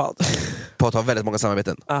 På vad? På att ha väldigt många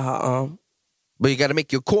samarbeten. Aha. But you gotta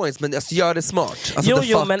make your coins, men alltså, gör det smart.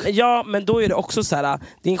 Alltså, men då är det också så här.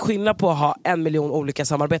 Det är en skillnad på att ha 1 miljon olika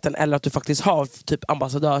samarbeten eller att du faktiskt har typ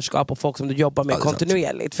ambassadörskap och folk som du jobbar med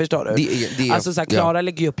kontinuerligt. Förstår du? Alltså såhär, Klara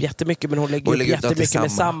lägger upp jättemycket, men hon lägger upp jättemycket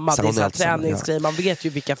med samma. Det är såhär träningsgrej, man vet ju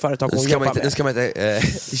vilka företag hon jobbar med. Nu ska man inte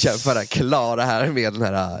jämföra Klara här med den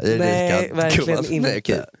här Erika. Nej, verkligen inte. Nej,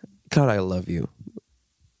 okay. Klara, I love you.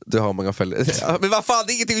 Du har många följare. Men vad fan,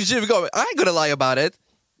 det är ingenting 20 gånger. I ain't gonna lie about it.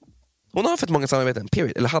 Hon har fått många samarbeten,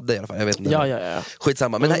 period. Eller hade i alla fall, jag vet inte. Ja.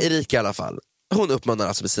 Skitsamma, men här Erika i alla fall, hon uppmanar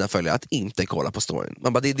alltså med sina följare att inte kolla på storyn.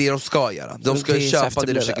 Man bara, det är det de ska göra. De ska köpa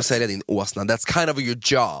det du försöker sälja, din åsna. That's kind of your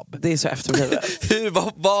job. Det är så efterblivet.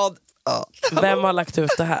 Vad? Vem har lagt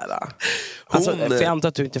ut det här då? Alltså, för jag antar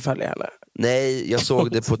att du inte följer henne. Nej, jag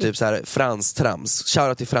såg det på typ så här Frans Trams.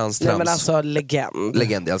 Shoutout till Frans Trams. Nej, men alltså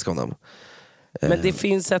legend, jag älskar honom. Men det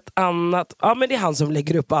finns ett annat. Ja, men det är han som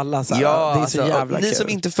lägger upp alla så här. Ja, det är så jävla ni kul. som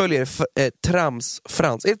inte följer Trams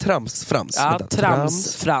Frans. Är det Trams Frans? Ja,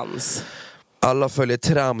 Trams Frans. Alla följer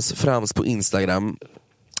Trams Frans på Instagram.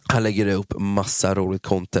 Han lägger upp massa roligt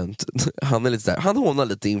content. Han är lite där, han hånar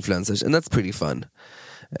lite influencers, and that's pretty fun.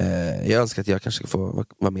 Jag önskar att jag kanske får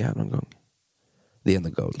vara med här någon gång. Det är ändå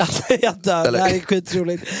gold. Jag dör, det här är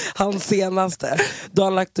skitroligt. Hans senaste, då har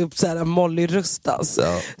han lagt upp så här Molly Rustas.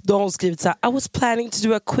 Då har hon skrivit så här: I was planning to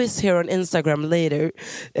do a quiz here on Instagram later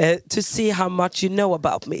to see how much you know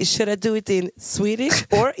about me. Should I do it in Swedish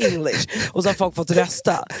or English? Och så har folk fått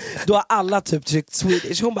rösta. Då har alla typ tryckt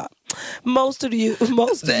Swedish. Hon bara, most of you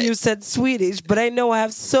said Swedish, but I know I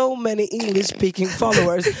have so many English speaking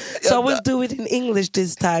followers, so I will do it in English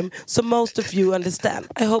this time, so most of you understand.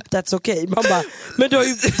 I hope that's okay. Man bara, men du har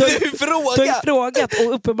ju frågat,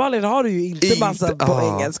 och uppenbarligen har du ju inte massa på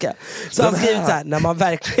engelska. Så han skrivit så här: när man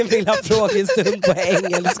verkligen vill ha frågestund på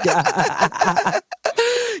engelska.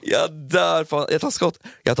 Jag dör för jag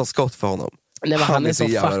tar skott för honom. Nej, men han är så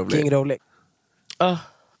fucking rolig.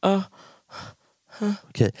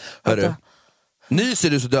 Okej, hörru. Nyser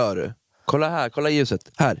du så dör du. Kolla här, kolla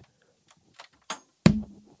ljuset. Här.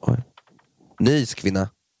 Oj. Nys, kvinna.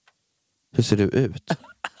 Hur ser du ut?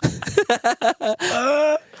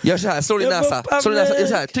 Gör så här, slå din näsa. Gör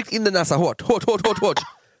så här, tryck in din näsa hårt. Hårt.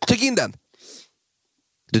 Tryck in den.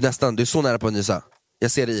 Du är så nära på att nysa.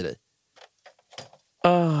 Jag ser det i dig.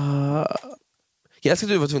 Jag älskar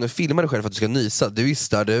att du var tvungen att filma dig själv för att du ska nysa. Du är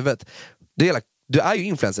störd i huvudet. Du är ju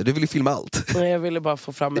influencer, du vill ju filma allt. Nej, jag ville bara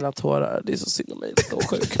få fram mina tårar. Det är så synd om mig, det är så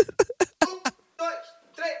sjuk.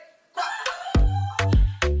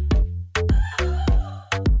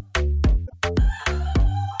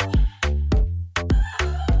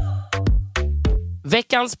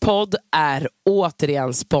 Veckans podd är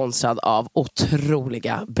återigen sponsrad av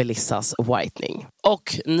otroliga Belissas Whitening.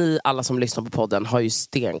 Och ni alla som lyssnar på podden har ju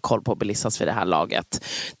stenkoll på Belissas vid det här laget.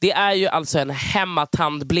 Det är ju alltså en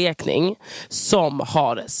hemmatandblekning som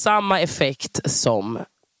har samma effekt som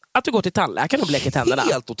att du går till tandläkaren och bleker tänderna.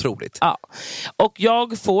 Helt otroligt. Ja. Och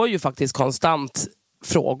jag får ju faktiskt konstant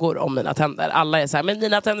frågor om mina tänder. Alla är så här: men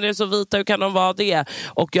dina tänder är så vita, hur kan de vara det?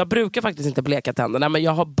 Och jag brukar faktiskt inte bleka tänderna, men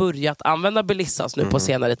jag har börjat använda Belissas nu på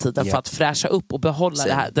senare tiden för att fräscha upp och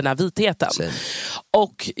behålla den här vitheten.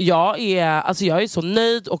 Och jag är så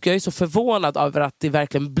nöjd och jag är så förvånad över att det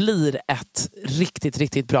verkligen blir ett riktigt,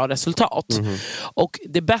 riktigt bra resultat. Och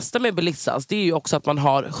det bästa med Belissas, det är ju också att man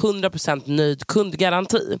har 100% nöjd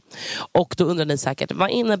kundgaranti. Och då undrar ni säkert, vad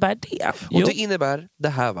innebär det? Och det innebär det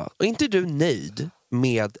här, va? Och inte du nöjd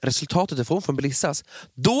med resultatet du får från Belissas,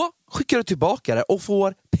 då skickar du tillbaka det och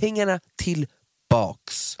får pengarna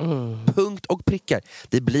tillbaks. Punkt och prickar.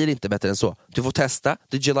 Det blir inte bättre än så. Du får testa.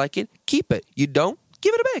 Did you like it? Keep it. You don't?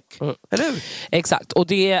 Give it back. Eller hur? Exakt. Och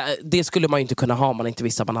det skulle man ju inte kunna ha om man inte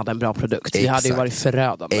visste att man hade en bra produkt. Det hade ju varit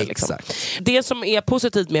förödande. Liksom. Det som är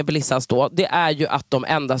positivt med Belissas då, det är ju att de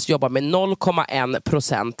endast jobbar med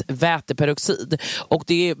 0,1% väteperoxid. Och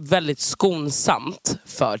det är väldigt skonsamt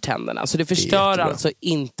för tänderna. Så det förstör alltså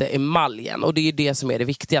inte emaljen. Och det är ju det som är det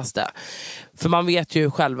viktigaste. För man vet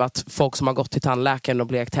ju själv att folk som har gått till tandläkaren och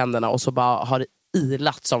blekt tänderna och så bara har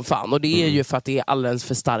ilat som fan. Och det är ju för att det är alldeles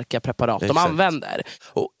för starka preparat de använder.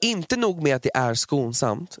 Och inte nog med att det är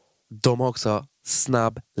skonsamt, de har också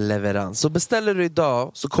snabb leverans. Så beställer du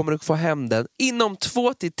idag så kommer du få hem den inom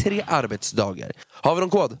 2-3 arbetsdagar. Har vi någon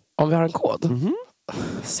kod? Om vi har en kod?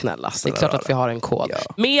 Snälla, det är klart att vi har en kod.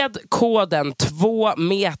 Med koden 2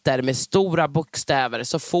 meter med stora bokstäver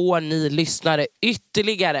så får ni lyssnare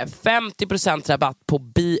ytterligare 50% rabatt på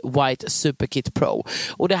Be White Superkit Pro.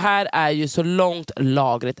 Och det här är ju så långt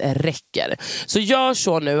lagret räcker. Så gör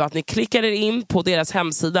så nu att ni klickar er in på deras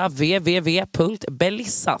hemsida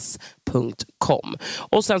www.belissas.com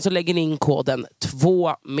och sen så lägger ni in koden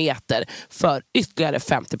 2 meter för ytterligare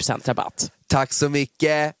 50% rabatt. Tack så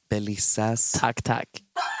mycket, Belissas. Tack.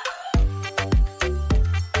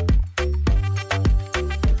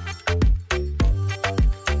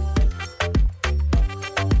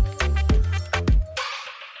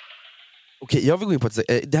 Okej, jag vill gå in på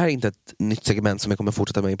det här är inte ett nytt segment som jag kommer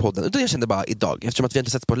fortsätta med i podden, utan jag kände bara idag, eftersom att vi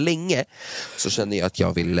inte sett på länge, så känner jag att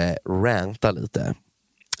jag vill ranta lite.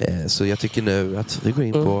 Så jag tycker nu att vi går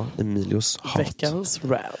in på Emilios hat.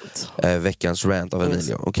 Veckans rant av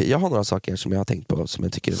Emilio. Okej, jag har några saker som jag har tänkt på som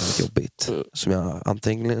jag tycker är väldigt jobbigt. Som jag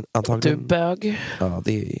antagligen... Du bög. Ja,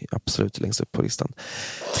 det är absolut längst upp på listan.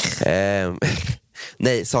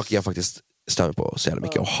 Nej, saker jag faktiskt stör mig på så jävla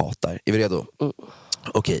mycket och hatar. Är vi redo?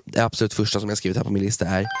 Okej, det absolut första som jag skrivit här på min lista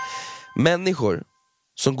är människor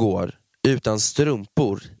som går utan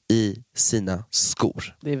strumpor i sina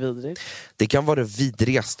skor. Det är vidrigt. Det kan vara det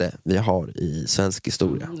vidrigaste vi har i svensk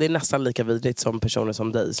historia. Det är nästan lika vidrigt som personer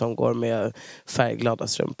som dig som går med färgglada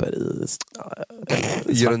strumpor i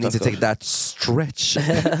You don't need to take that stretch.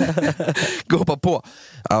 Gå hoppa på.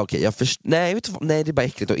 Okej, nej, det är bara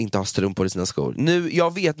äckligt att inte ha strumpor i sina skor. Nu,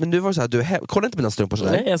 jag vet, men nu var det så här, kolla inte mina strumpor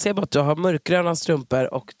sådär. Nej, jag ser bara att du har mörkgröna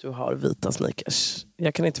strumpor och du har vita sneakers.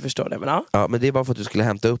 Jag kan inte förstå det, men ja. Ja, men det är bara för att du skulle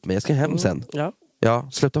hämta upp mig. Jag ska hem sen. Ja,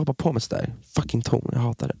 sluta hoppa på mig sådär. Fucking ton, jag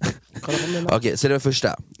hatar det. Okej, så det var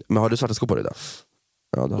första. Men har du svarta skor på dig då?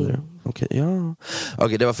 Ja, det hade det.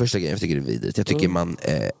 Okej, det var första grejen. Jag tycker det är vidrigt. Jag tycker man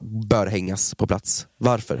bör hängas på plats.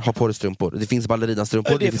 Varför? Ha på dig strumpor. Det finns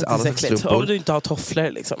ballerinastrumpor. Det finns alla strumpor. Om du inte har tofflor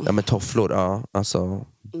liksom. Ja, men tofflor, ja. Alltså,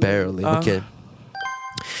 barely. Okej.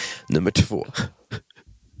 Nummer 2.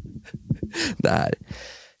 Det här.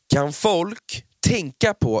 Kan folk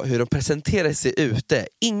tänka på hur de presenterar sig ute?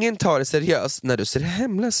 Ingen tar det seriöst när du ser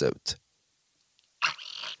hemlös ut.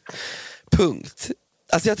 Punkt.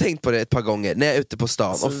 Alltså jag har tänkt på det ett par gånger när jag är ute på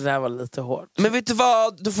stan. Så det där var lite hårt. Men vet du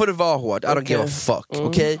vad? Då får det vara hårt. I don't give a fuck,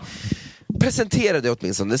 okej? Presentera det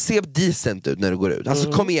åtminstone. Se decent ut när du går ut.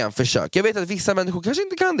 Alltså kom igen, försök. Jag vet att vissa människor kanske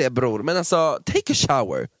inte kan det, bror. Men alltså, take a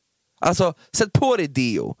shower. Alltså, sätt på dig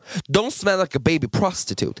deo. Don't smell like a baby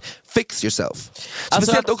prostitute. Fix yourself.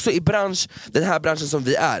 Speciellt också i den här branschen som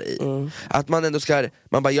vi är i. Att man ändå ska,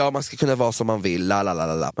 man ska kunna vara som man vill.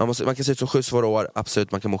 Man kan se ut som 7 svåra år.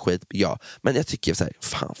 Absolut, man kan må skit, ja. Men jag tycker så här,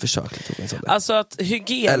 fan, försök lite. Alltså att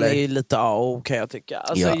hygien är ju lite kan jag tycka.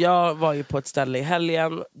 Alltså jag var ju på ett ställe i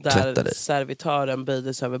helgen där servitören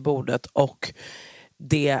böjdes över bordet och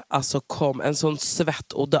det alltså kom en sån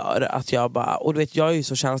svettodör att jag bara, och du vet jag är ju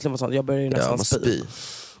så känslig mot sånt, jag börjar ju nästan spy.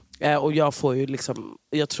 Och jag får ju liksom,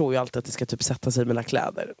 jag tror ju alltid att det ska typ sätta sig i mina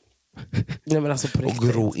kläder. Nej, men alltså på riktigt. Och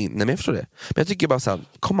gro in. Nej, men jag förstår det. Men jag tycker bara såhär,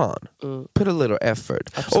 come on, put a little effort.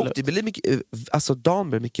 Absolut. Och det blir mycket, alltså dagen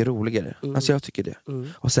blir mycket roligare. Alltså jag tycker det.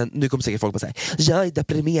 Och sen, nu kommer säkert folk bara säga, jag är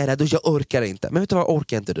deprimerad och jag orkar inte. Men vet du vad,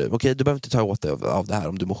 orkar inte du? Okej, du behöver inte ta åt dig av det här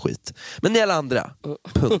om du mår skit. Men ni alla andra,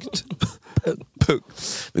 punkt.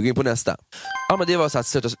 Vi går in på nästa. Ja, men det var så att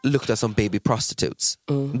sluta lukta som baby prostitutes.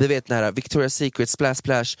 Du vet den här Victoria's Secret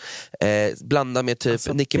Splash blandad med typ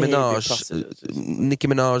alltså, Nicki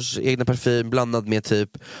Minaj egna parfym blandad med typ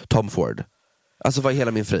Tom Ford. Alltså vad är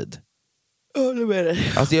hela min frid?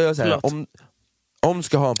 Alltså jag gör så här, om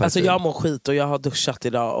ska ha en parfym. Alltså jag mår skit och jag har duschat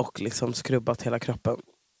idag och liksom skrubbat hela kroppen.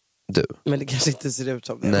 Du. Men det kanske inte ser ut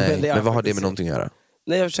som det. Nej, men vad har det med någonting att göra?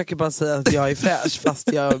 Nej, jag försöker bara säga att jag är fräsch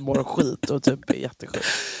fast jag mår skit och typ är jättesjuk.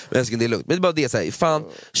 Men det är lugnt. Men det är bara det så här, fan,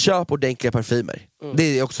 köp ordentliga parfymer.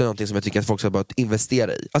 Det är också någonting som jag tycker att folk ska bara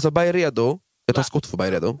investera i. Alltså Byredo, jag tar skott för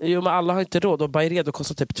Byredo. Jo, men alla har inte råd och Byredo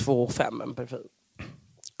kostar typ 2,5 en parfym.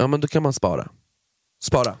 Ja, men då kan man spara.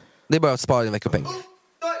 Det är bara att spara din veckopeng.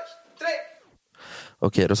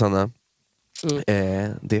 Okej, Rosanna.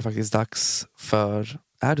 Det är faktiskt dags för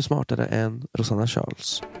Är du smartare än Rosanna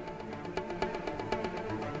Charles?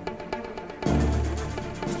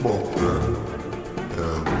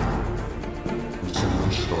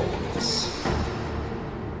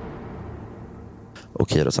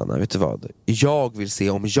 Okej Rosanna, vet du vad? Jag vill se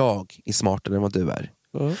om jag är smartare än vad du är.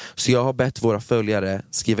 Så jag har bett våra följare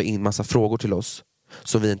skriva in massa frågor till oss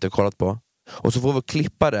som vi inte har kollat på. Och så får vi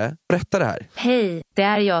klippare berätta det här. Hej, det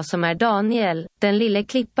är jag som är Daniel, den lille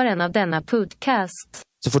klipparen av denna podcast.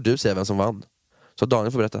 Så får du säga vem som vann. Så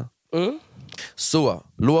Daniel får berätta. Så,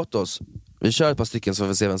 låt oss. Vi kör ett par stycken så får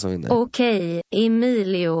vi se vem som vinner. Okej,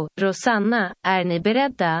 Emilio, Rosanna, är ni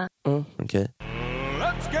beredda? Okej.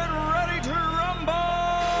 Let's get ready to rumble!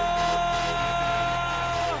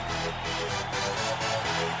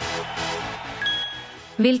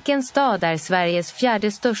 Vilken stad är Sveriges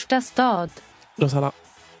 4:e största stad? Rosanna.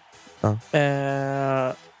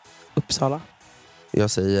 Ja. Uppsala.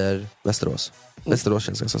 Jag säger Västerås. Västerås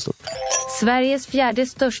känns ganska stort. Sveriges 4:e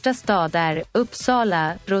största stad är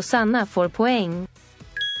Uppsala. Rosanna får poäng.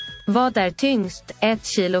 Vad är tyngst? 1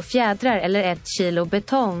 kilo fjädrar eller 1 kilo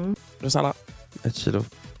betong? Rosanna. 1 kilo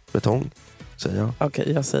betong, säger jag.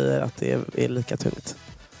 Okej, jag säger att det är lika tungt.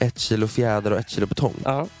 1 kilo fjädrar och 1 kilo betong?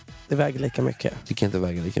 Ja, det väger lika mycket. Tycker inte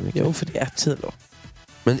väger lika mycket. Jo, för det är 1 kilo.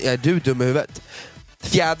 Men är du dum i huvudet?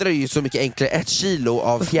 Fjädrar är ju så mycket enklare. 1 kilo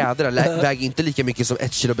av fjädrar väger inte lika mycket som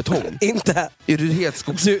 1 kilo betong. Inte. Är du helt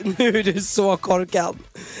skogs... Nu är du så korkad.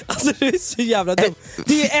 Alltså du är så jävla dum.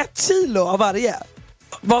 Det är 1 kilo av varje.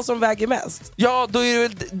 Vad som väger mest? Ja, då är det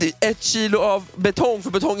väl 1 kilo av betong, för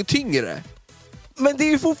betong är tyngre. Men det är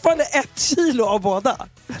ju fortfarande 1 kilo av båda.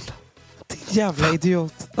 Din jävla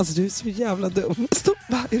idiot. Alltså du är så jävla dum. Stopp,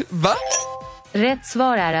 va? Rätt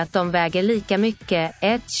svar är att de väger lika mycket.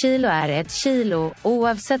 1 kilo är 1 kilo,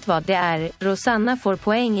 oavsett vad det är. Rosanna får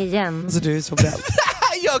poäng igen. Alltså du är så bra.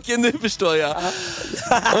 Nu förstår jag.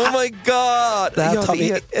 Oh my god. Det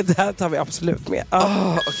här tar vi absolut med.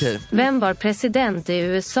 Okay. Vem var president i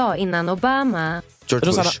USA innan Obama? George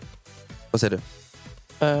Rosanna. Bush. Vad säger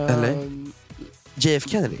du? Eller? JF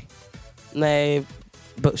Kennedy? Nej,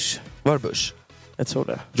 Bush. Var Bush? Jag tror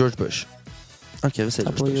det. George Bush. Okej, vi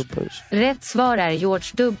säger George Bush. Rätt svar är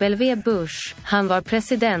George W. Bush. Han var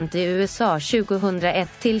president i USA 2001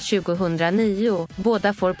 till 2009.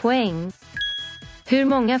 Båda får poäng. Hur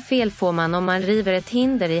många fel får man om man river ett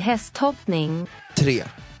hinder i hästhoppning? 3.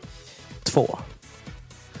 2.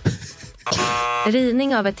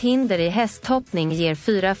 Rivning av ett hinder i hästhoppning ger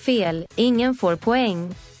 4 fel. Ingen får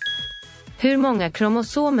poäng. Hur många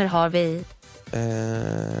kromosomer har vi?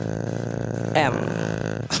 En.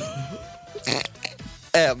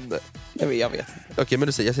 Jag vet. Okej, men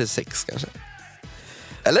jag säger 6 kanske.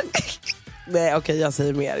 Eller? Nej, okej, jag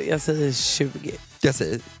säger mer. Jag säger 20. Jag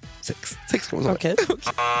säger 6. 6 kromosomer. Okej.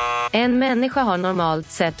 En människa har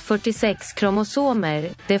normalt sett 46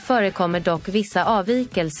 kromosomer. Det förekommer dock vissa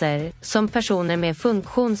avvikelser, som personer med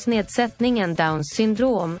funktionsnedsättningen Downs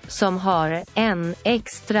syndrom, som har en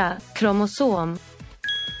extra kromosom.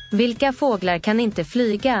 Vilka fåglar kan inte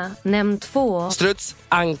flyga? Nämn 2. Struts.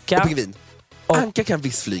 Anka. Och pingvin. Anka kan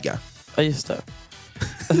visst flyga. Ja, just det.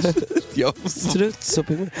 Ja. Struts och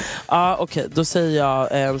pingvin. Ja, okej. Då säger jag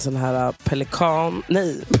en sån här pelikan.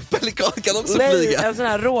 Nej. Pelikan kan också Nej, flyga. en sån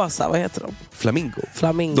här rosa. Vad heter de? Flamingo.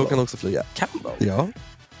 De kan också flyga. Kan de? Ja.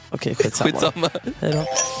 Okej, skitsamma. Hejdå.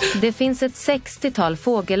 Det finns ett 60-tal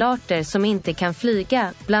fågelarter som inte kan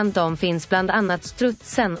flyga. Bland dem finns bland annat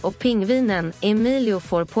strutsen och pingvinen. Emilio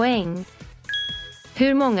får poäng.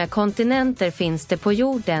 Hur många kontinenter finns det på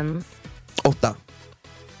jorden? 8.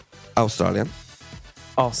 Australien.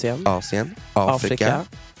 Asien. Afrika.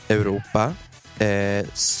 Europa.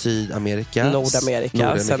 Sydamerika.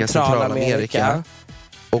 Nordamerika. Centralamerika.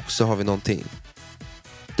 Och så har vi någonting.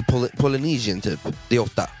 Polynesian typ. Det är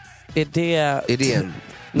 8. Är det en?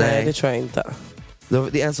 Nej, det tror jag inte.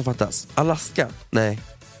 Det är en som fattas. Alaska? Nej.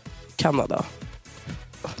 Kanada?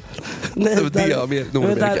 Nej,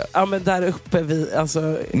 Nordamerika. Men där uppe vid,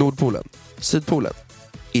 alltså... Nordpolen. Sydpolen.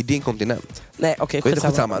 Är det en kontinent? Nej, okej,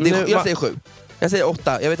 skitsamma. Jag säger 7. Jag säger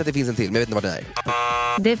 8. Jag vet att det finns en till, men jag vet inte vad den är.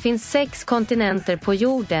 Det finns 6 kontinenter på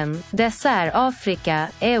jorden. Dessa är Afrika,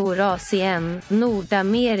 Eurasien,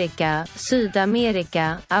 Nordamerika,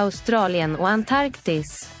 Sydamerika, Australien och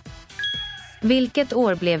Antarktis. Vilket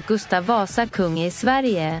år blev Gustav Vasa kung i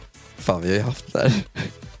Sverige? Fan, vi har ju haft det där.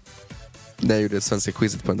 När jag gjorde det svenska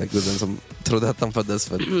quizet på den där gubben som trodde att han föddes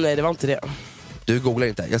för... Nej, det var inte det. Du googlar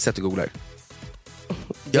inte, jag ser att du googlar.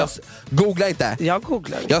 Googla inte. Jag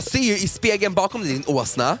googlar. Jag ser ju i spegeln bakom dig, din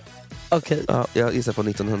åsna. Okej. Ja, jag gissar på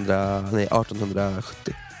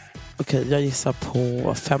 1870. Okej, jag gissar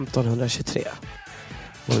på 1523.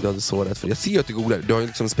 Oj, du hade så rätt för det. Jag ser ju att du googlar. Du har ju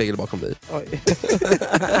liksom en spegel bakom dig. Oj.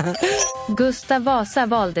 Gustav Vasa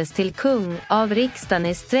valdes till kung av riksdagen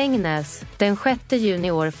i Strängnäs den 6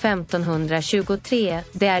 juni år 1523.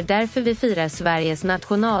 Det är därför vi firar Sveriges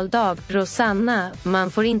nationaldag. Rosanna,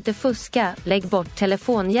 man får inte fuska. Lägg bort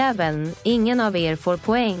telefonjäveln. Ingen av er får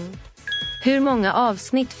poäng. Hur många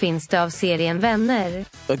avsnitt finns det av serien Vänner?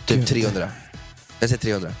 Typ 300. Jag säger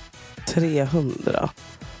 300. 300.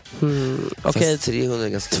 Okej, 300 är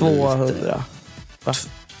ganska 200. Va?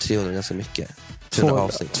 300 är ganska mycket. 300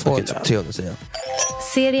 avsnitt. 200. Okej, 300 säger jag.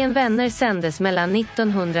 Serien Vänner sändes mellan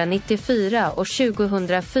 1994 och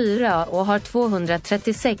 2004 och har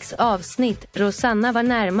 236 avsnitt. Rosanna var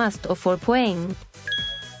närmast och får poäng.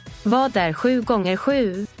 Vad är 7 gånger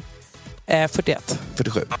 7? 41.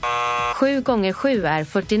 47. 7 gånger 7 är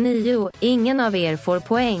 49. Ingen av er får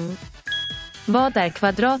poäng. Vad är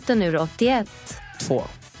kvadraten ur 81? 2.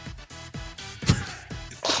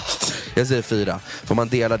 Jag säger 4. Får man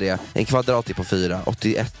dela det? En kvadrat är på 4.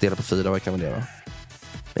 81 delar på 4, vad kan man dela?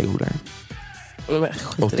 Jag googlar.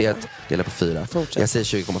 81 delar på 4. Jag säger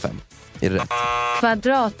 20,5. Är det rätt?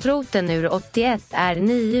 Kvadratroten ur 81 är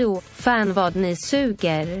 9. Fan vad ni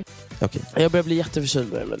suger. Okay. Jag börjar bli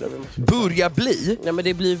jätteförkyld med det. Börja bli? Ja, men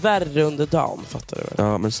det blir värre under dagen, fattar du?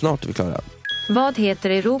 Ja, men snart är vi klara. Vad heter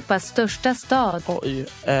Europas största stad? Oj.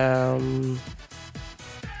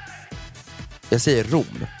 Jag säger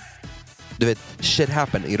Rom. Du vet, shit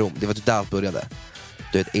happened i Rom. Det var typ där allt började.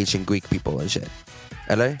 Du vet, ancient Greek people and shit.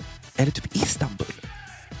 Eller? Är det typ Istanbul?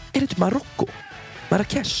 Är det typ Marocko?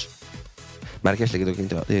 Marrakesh? Marrakesh ligger dock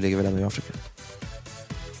inte. Det ligger väl ändå i Afrika.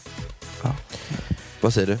 Ja.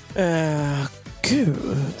 Vad säger du?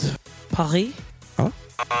 Gud. Paris? Ja.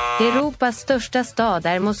 Europas största stad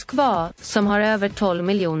är Moskva, som har över 12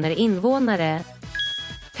 miljoner invånare.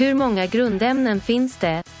 Hur många grundämnen finns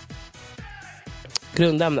det?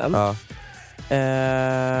 Grundämnen? Ja.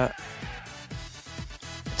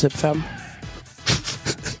 Typ 5.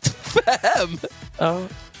 5? Ja.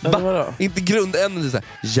 Va? Inte grundämnen, det är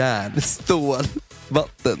järn, stål,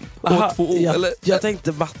 vatten, H2O eller? Jag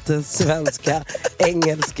tänkte matte, svenska,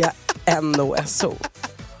 engelska, NOSO.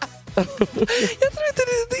 Jag tror inte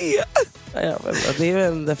det är det. Ja, det är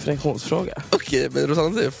en definitionsfråga. Okej, men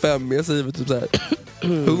Rosanna säger 5, jag säger typ så här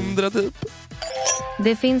 100 typ.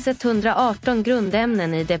 Det finns 118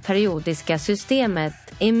 grundämnen i det periodiska systemet.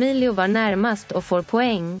 Emilio var närmast och får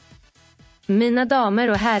poäng. Mina damer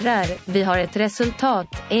och herrar, vi har ett resultat.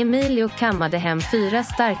 Emilio kammade hem 4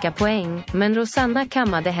 starka poäng, men Rosanna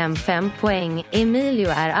kammade hem 5 poäng. Emilio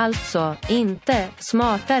är alltså inte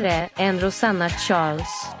smartare än Rosanna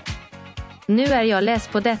Charles. Nu är jag less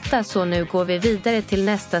på detta, så nu går vi vidare till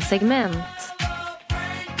nästa segment.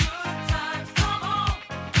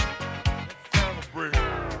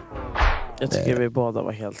 Jag tycker vi båda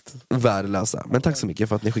var helt värdelösa. Men tack så mycket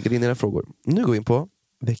för att ni skickade in era frågor. Nu går vi in på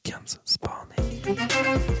veckans spaning.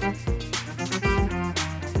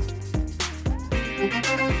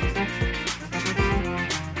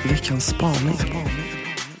 Veckans spaning.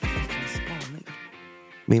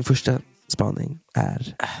 Min första spaning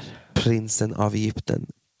är prinsen av Egypten.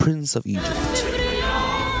 Prince of Egypt.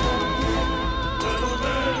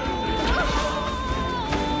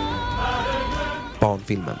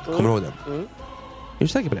 Barnfilmen. Kommer du ihåg den? Är du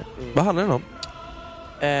säker på det? Vad handlar den om?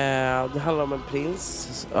 Det handlar om en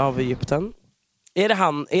prins av Egypten.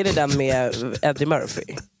 Är det den med Eddie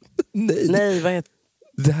Murphy? Nej, vad heter...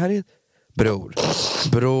 Det här är...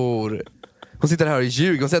 Bror. Hon sitter här och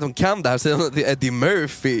ljuger. Hon säger att hon kan det här. Säger hon att det är Eddie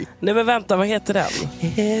Murphy. Nej, men vänta, vad heter den?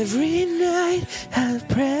 Every night I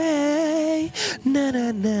pray. Na,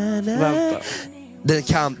 na, na, na.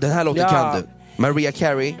 Vänta. Den här låten kan du. Mariah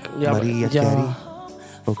Carey. Carey.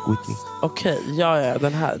 Och Whitney. Okej,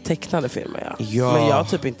 den här tecknade filmen, ja. Men jag har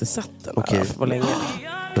typ inte sett den här för länge.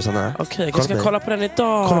 Rosanna, jag ska kolla på den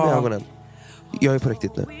idag. Kolla med ögonen. Jag är på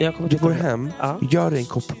riktigt nu. Du går hem, gör en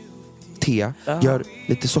kopp te, gör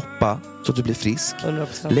lite soppa så att du blir frisk.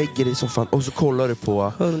 100%. Lägger dig i soffan och så kollar du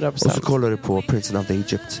på 100%. Och så kollar du på Prince of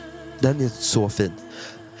Egypt. Den är så fin.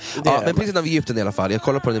 Men Prinsen av Egypten i alla fall. Jag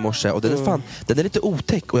kollade på den i morse och den är lite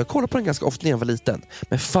otäck. Och jag kollade på den ganska ofta när jag var liten.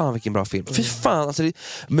 Men fan vilken bra film. Fy fan, alltså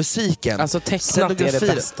musiken. Alltså tecknat är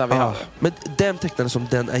det bästa vi har. Men den tecknade som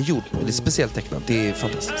den är gjord på, det är speciellt tecknat. Det är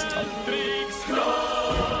fantastiskt.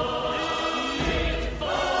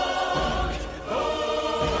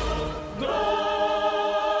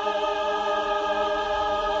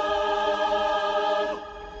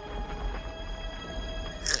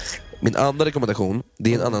 Min andra rekommendation,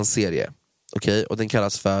 det är en annan serie. Okej? Och den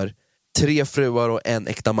kallas för 3 fruar och en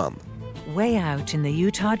äkta man. Way out in the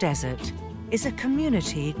Utah desert is a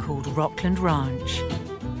community called Rockland Ranch.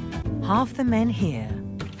 Half the men here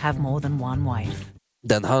have more than one wife.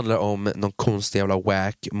 Den handlar om någon konstig jävla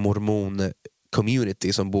wack mormon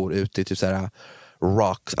community som bor ute i typ såhär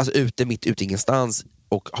rocks, alltså ute mitt ute ingenstans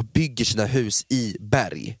och bygger sina hus i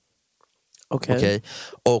berg. Okej?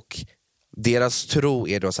 Och deras tro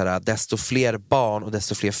är då såhär, desto fler barn och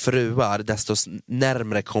desto fler fruar, desto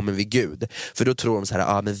närmare kommer vi Gud. För då tror de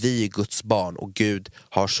såhär, men vi är Guds barn och Gud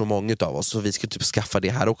har så många av oss, så vi ska typ skaffa det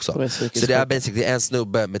här också. Så det är basically en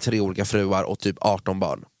snubbe med 3 olika fruar och typ 18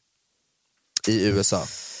 barn i USA.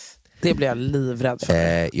 Det blir jag livrädd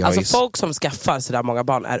för. Alltså folk som skaffar sådär många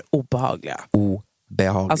barn är obehagliga.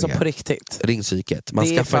 Alltså på riktigt. Ringpsyket. Man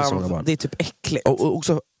skaffar så många barn. Det är typ äckligt. Och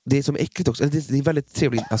också, det är som äckligt också. Det är väldigt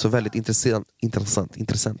trevligt, alltså väldigt intressant.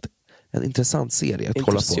 En intressant serie att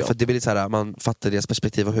kolla på. För det blir lite såhär, man fattar deras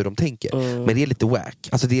perspektiv och hur de tänker. Men det är lite wack,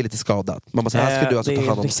 alltså det är lite skadat. Man bara såhär, här ska du alltså ta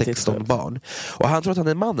hand om 16 barn. Och han tror att han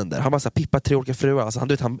är mannen där. Han bara såhär, pippar 3 olika fruar. Alltså,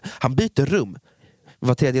 han byter rum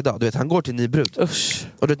var 3:e dag, du vet, han går till nybrud.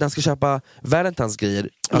 Och du vet, han ska köpa Valentines grejer.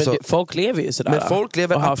 Alltså, men folk lever ju sådär. Men folk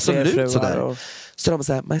lever absolut sådär. Så de bara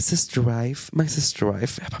såhär, my sister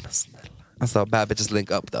wife. Jag bara, men snälla. Alltså, bad bitches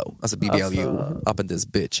link up though. Alltså BBLU, up in this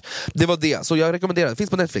bitch. Det var det, så jag rekommenderar det. Finns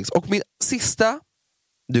på Netflix. Och min sista,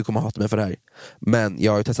 du kommer hata mig för det här, men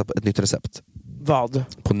jag har ju testat ett nytt recept. Vad?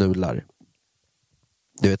 På nudlar.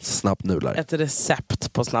 Du vet, snabbnudlar. Ett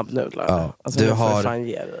recept på snabbnudlar. Ja. Alltså, du har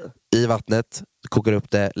i vattnet, kokar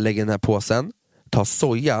upp det, lägger den här påsen, tar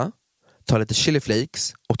soja, tar lite chili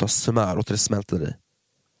flakes och tar smör och det smälter i.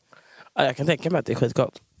 Ja, jag kan tänka mig att det är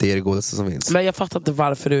skitgott. Det är det godaste som finns. Men jag fattar inte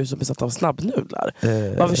varför du är så besatt av snabbnudlar.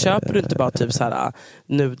 Varför köper du inte bara typ så här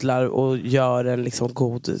nudlar och gör en liksom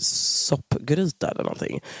god soppgryta eller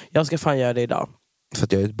någonting? Jag ska fan göra det idag. För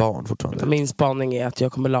att jag är ett barn fortfarande. Min spaning är att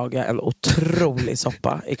jag kommer laga en otrolig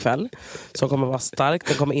soppa ikväll. Som kommer vara stark.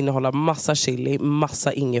 Den kommer innehålla massa chili,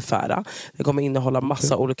 massa ingefära. Den kommer innehålla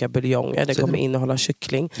massa olika buljonger. Den kommer innehålla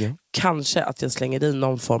kyckling. Yeah. Kanske att jag slänger i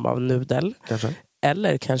någon form av nudel. Kanske.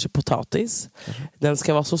 Eller kanske potatis. Den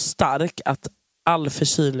ska vara så stark att all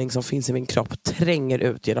förkylning som finns i min kropp tränger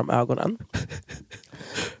ut genom ögonen.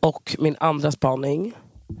 Och min andra spaning,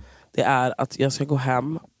 det är att jag ska gå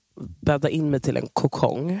hem, bädda in mig till en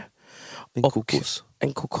kokong. En kokos.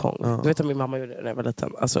 En kokong. Du vet att min mamma gjorde det när jag var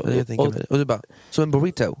liten. Alltså, och du bara, som en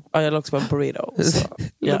burrito? Ja, jag låg som en burrito.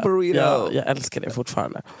 Jag älskar det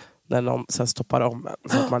fortfarande. När någon sen stoppar om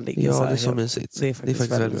en. Så att man ligger så här. Det är så mysigt. Det är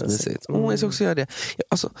faktiskt väldigt mysigt. Jag ska också göra det.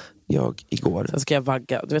 Jag igår... Sen ska jag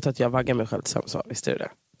vagga. Du vet att jag vaggar mig själv tillsammans. Visste du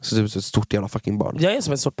det? Så du är ett stort jävla fucking barn. Jag är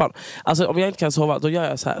som ett stort barn. Alltså om jag inte kan sova, då gör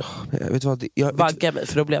jag så här. Vet du vad? Vaggar mig,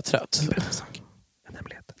 för då blir jag trött. En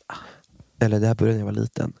hemlighet. Eller det här började när jag var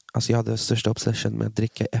liten. Alltså jag hade största obsession med att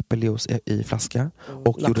dricka äppeljuice i flaska.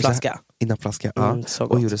 Och gjorde i nappflaska.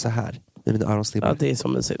 Och gjorde så här med mina öronsnibbar. Ja, det är så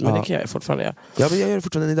mysigt. Men det kan jag fortfarande göra. Ja, men jag gör det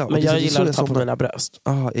fortfarande idag. Men jag gillar att ta på mina bröst.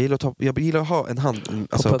 Jag gillar att ha en hand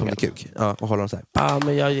på min kuk. Och hålla dem så här. Ja,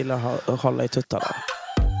 men jag gillar att hålla i tuttarna.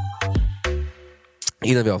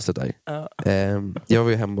 Innan vi avslutar. Jag var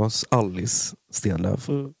ju hemma hos Alice Stenlöf.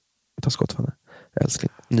 Ta skott för henne.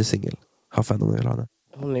 Älskling. Ny singel. Ha fan om jag vill ha henne.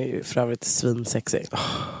 Hon är ju för övrigt svinsexig.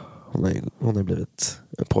 Hon har blivit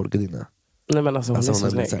en porrgudinna. Nej, men alltså hon är så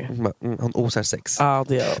snygg. Hon osar sex. Ja,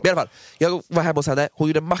 det gör. Men i alla fall, jag var hemma hos henne. Hon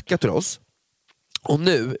gjorde macka till oss. Och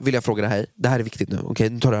nu vill jag fråga dig. Det här är viktigt nu. Okej,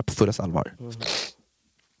 nu tar det här på fullast allvar.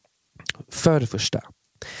 För det första.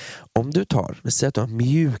 Om du säger att du har en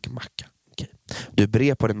mjuk macka. Du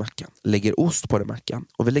brer på den mackan, lägger ost på den mackan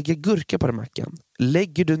och vi lägger gurka på den mackan.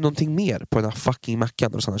 Lägger du någonting mer på den här fucking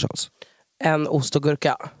mackan, Rosanna Charles? En ost och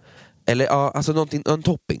gurka? Eller alltså någonting, en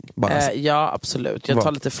topping bara. Ja, absolut. Jag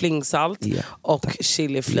tar lite flingsalt och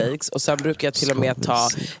chiliflakes. Och sen brukar jag till och med ta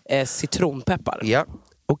citronpeppar. Ja,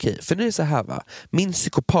 okej. För nu är det så här, va. Min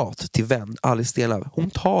psykopat till vän Alice Stenlöf, hon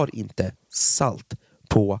tar inte salt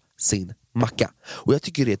på sin macka. Och jag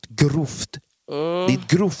tycker det är ett grovt det är ett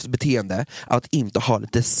grovt beteende att inte ha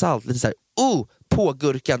lite salt, lite så här, på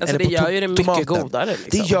gurkan, alltså eller det på gör ju det mycket godare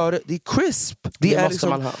liksom. Det är crisp. Det är liksom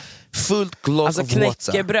man ha. Fullt gloss alltså of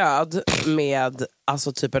water. Knäckebröd med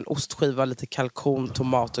alltså typ en ostskiva, lite kalkon,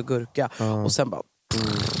 tomat och gurka och sen bara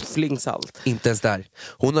flingsalt. Inte ens där.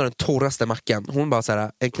 Hon har den torraste mackan. Hon bara så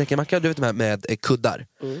här, en knäckemacka, du vet med kuddar.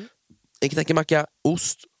 En knäckemacka,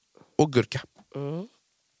 ost och gurka.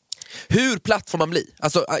 Hur platt får man bli?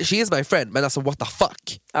 Alltså, she is my friend, men alltså what the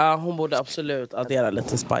fuck? Ja, hon borde absolut addera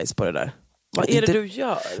lite spice på det där. Vad är det du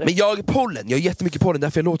gör? Men jag är pollen, jag har jättemycket pollen,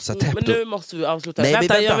 därför jag låter så här täppt. Men nu måste vi avsluta.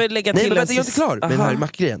 Vänta, jag vill lägga till jag är inte klar med den här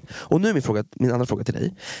mackgrejen. Och nu är min andra fråga till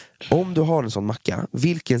dig. Om du har en sån macka,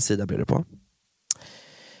 vilken sida blir du på?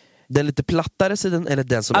 Den lite plattare sidan eller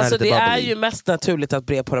den som alltså är lite det bubbly? är ju mest naturligt att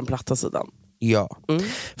bre på den platta sidan. Ja,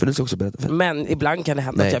 för nu ska jag också berätta. Men ibland kan det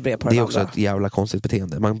hända att jag brer på den andra. Det är också ett jävla konstigt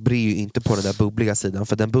beteende. Man brer ju inte på den där bubbliga sidan,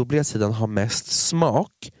 för den bubbliga sidan har mest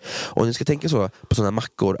smak. Och ni ska tänka så på sådana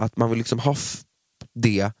mackor, att man vill liksom ha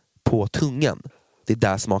det på tungan. Det är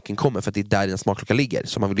där smaken kommer, för att det är där den smaklucka ligger.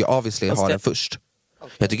 Så man vill ju obviously ha den först.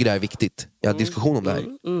 Okay. Jag tycker det här är viktigt. Jag har diskussion om det här.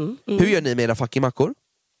 Hur gör ni med era fucking mackor?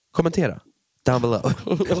 Kommentera. Down below.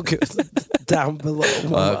 Down below.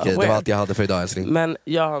 Okay, det var allt jag hade för idag, älskling. Men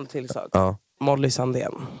jag har en till sak. Molly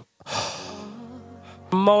Sandén.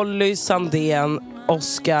 Molly Sandén,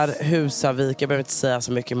 Oscar Husavik. Jag behöver inte säga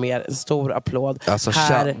så mycket mer. En stor applåd. Alltså,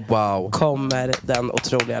 här kommer den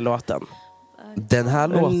otroliga låten. Den här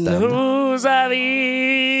låten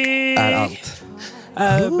är allt.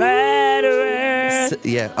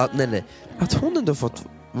 Nej. Att hon ändå fått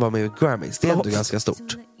vara med i Grammys, det är ändå ganska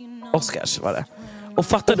stort. Oscars var det. Och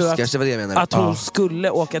fattar du att hon skulle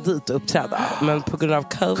åka dit och uppträda, men på grund av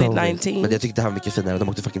COVID-19. Men jag tyckte det här var mycket finare. De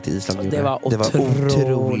åkte fucking till Island. Det var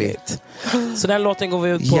otroligt. Så den låten går vi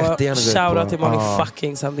ut på. Shoutout till Molly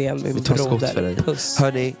fucking Sandén, min broder. Puss.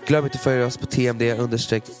 Hörni, glöm inte att följa oss på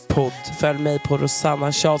TMD_podd. Följ mig på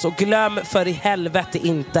Rosanna Charles. Och glöm för i helvete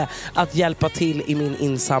inte att hjälpa till i min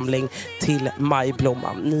insamling till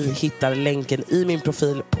Majblomman. Ni hittar länken i min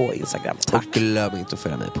profil på Instagram. Tack. Och glöm inte att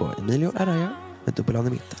följa mig på Emilio Araya med dubbelland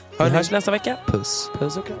i mitten. Vi hörs nästa vecka. Puss.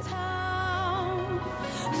 Puss och kram.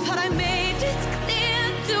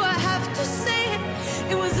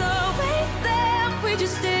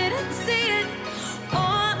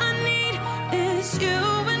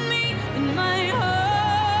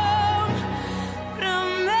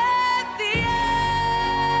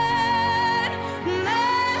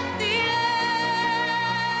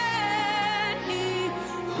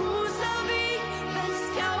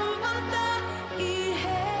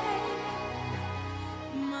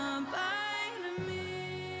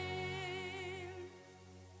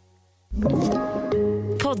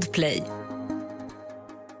 Podplay.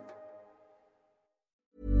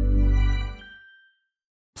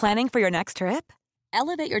 Planning for your next trip?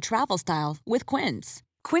 Elevate your travel style with Quince.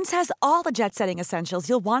 Quince has all the jet-setting essentials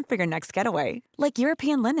you'll want for your next getaway, like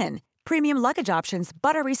European linen, premium luggage options,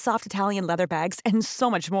 buttery soft Italian leather bags, and so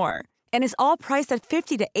much more. And is all priced at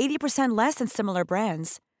 50 to 80% less than similar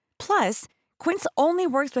brands. Plus, Quince only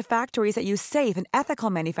works with factories that use safe and ethical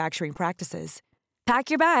manufacturing practices. Pack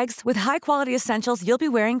your bags with high-quality essentials you'll be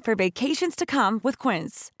wearing for vacations to come with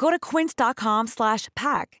Quince. Go to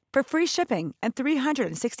quince.com/pack for free shipping and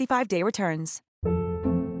 365-day returns.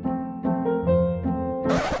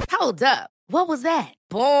 Hold up. What was that?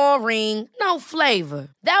 Boring. No flavor.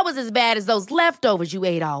 That was as bad as those leftovers you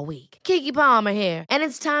ate all week. Keke Palmer here, and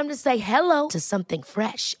it's time to say hello to something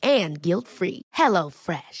fresh and guilt-free. Hello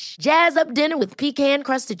Fresh. Jazz up dinner with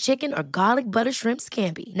pecan-crusted chicken or garlic butter shrimp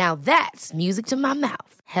scampi. Now that's music to my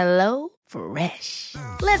mouth. Hello Fresh.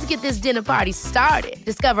 Let's get this dinner party started.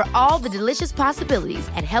 Discover all the delicious possibilities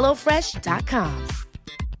at HelloFresh.com.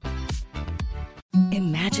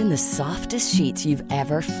 Imagine the softest sheets you've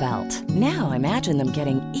ever felt. Now imagine them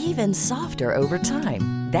getting even softer over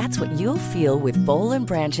time. That's what you'll feel with Boll &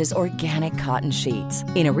 Branch's organic cotton sheets.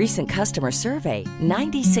 In a recent customer survey,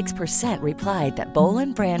 96% replied that Boll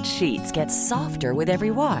 & Branch sheets get softer with every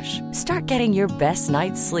wash. Start getting your best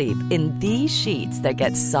night's sleep in these sheets that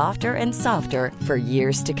get softer and softer for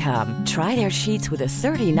years to come. Try their sheets with a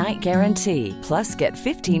 30-night guarantee. Plus, get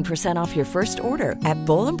 15% off your first order at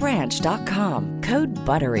bollandbranch.com. Code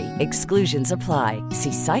BUTTERY. Exclusions apply.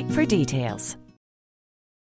 See site for details.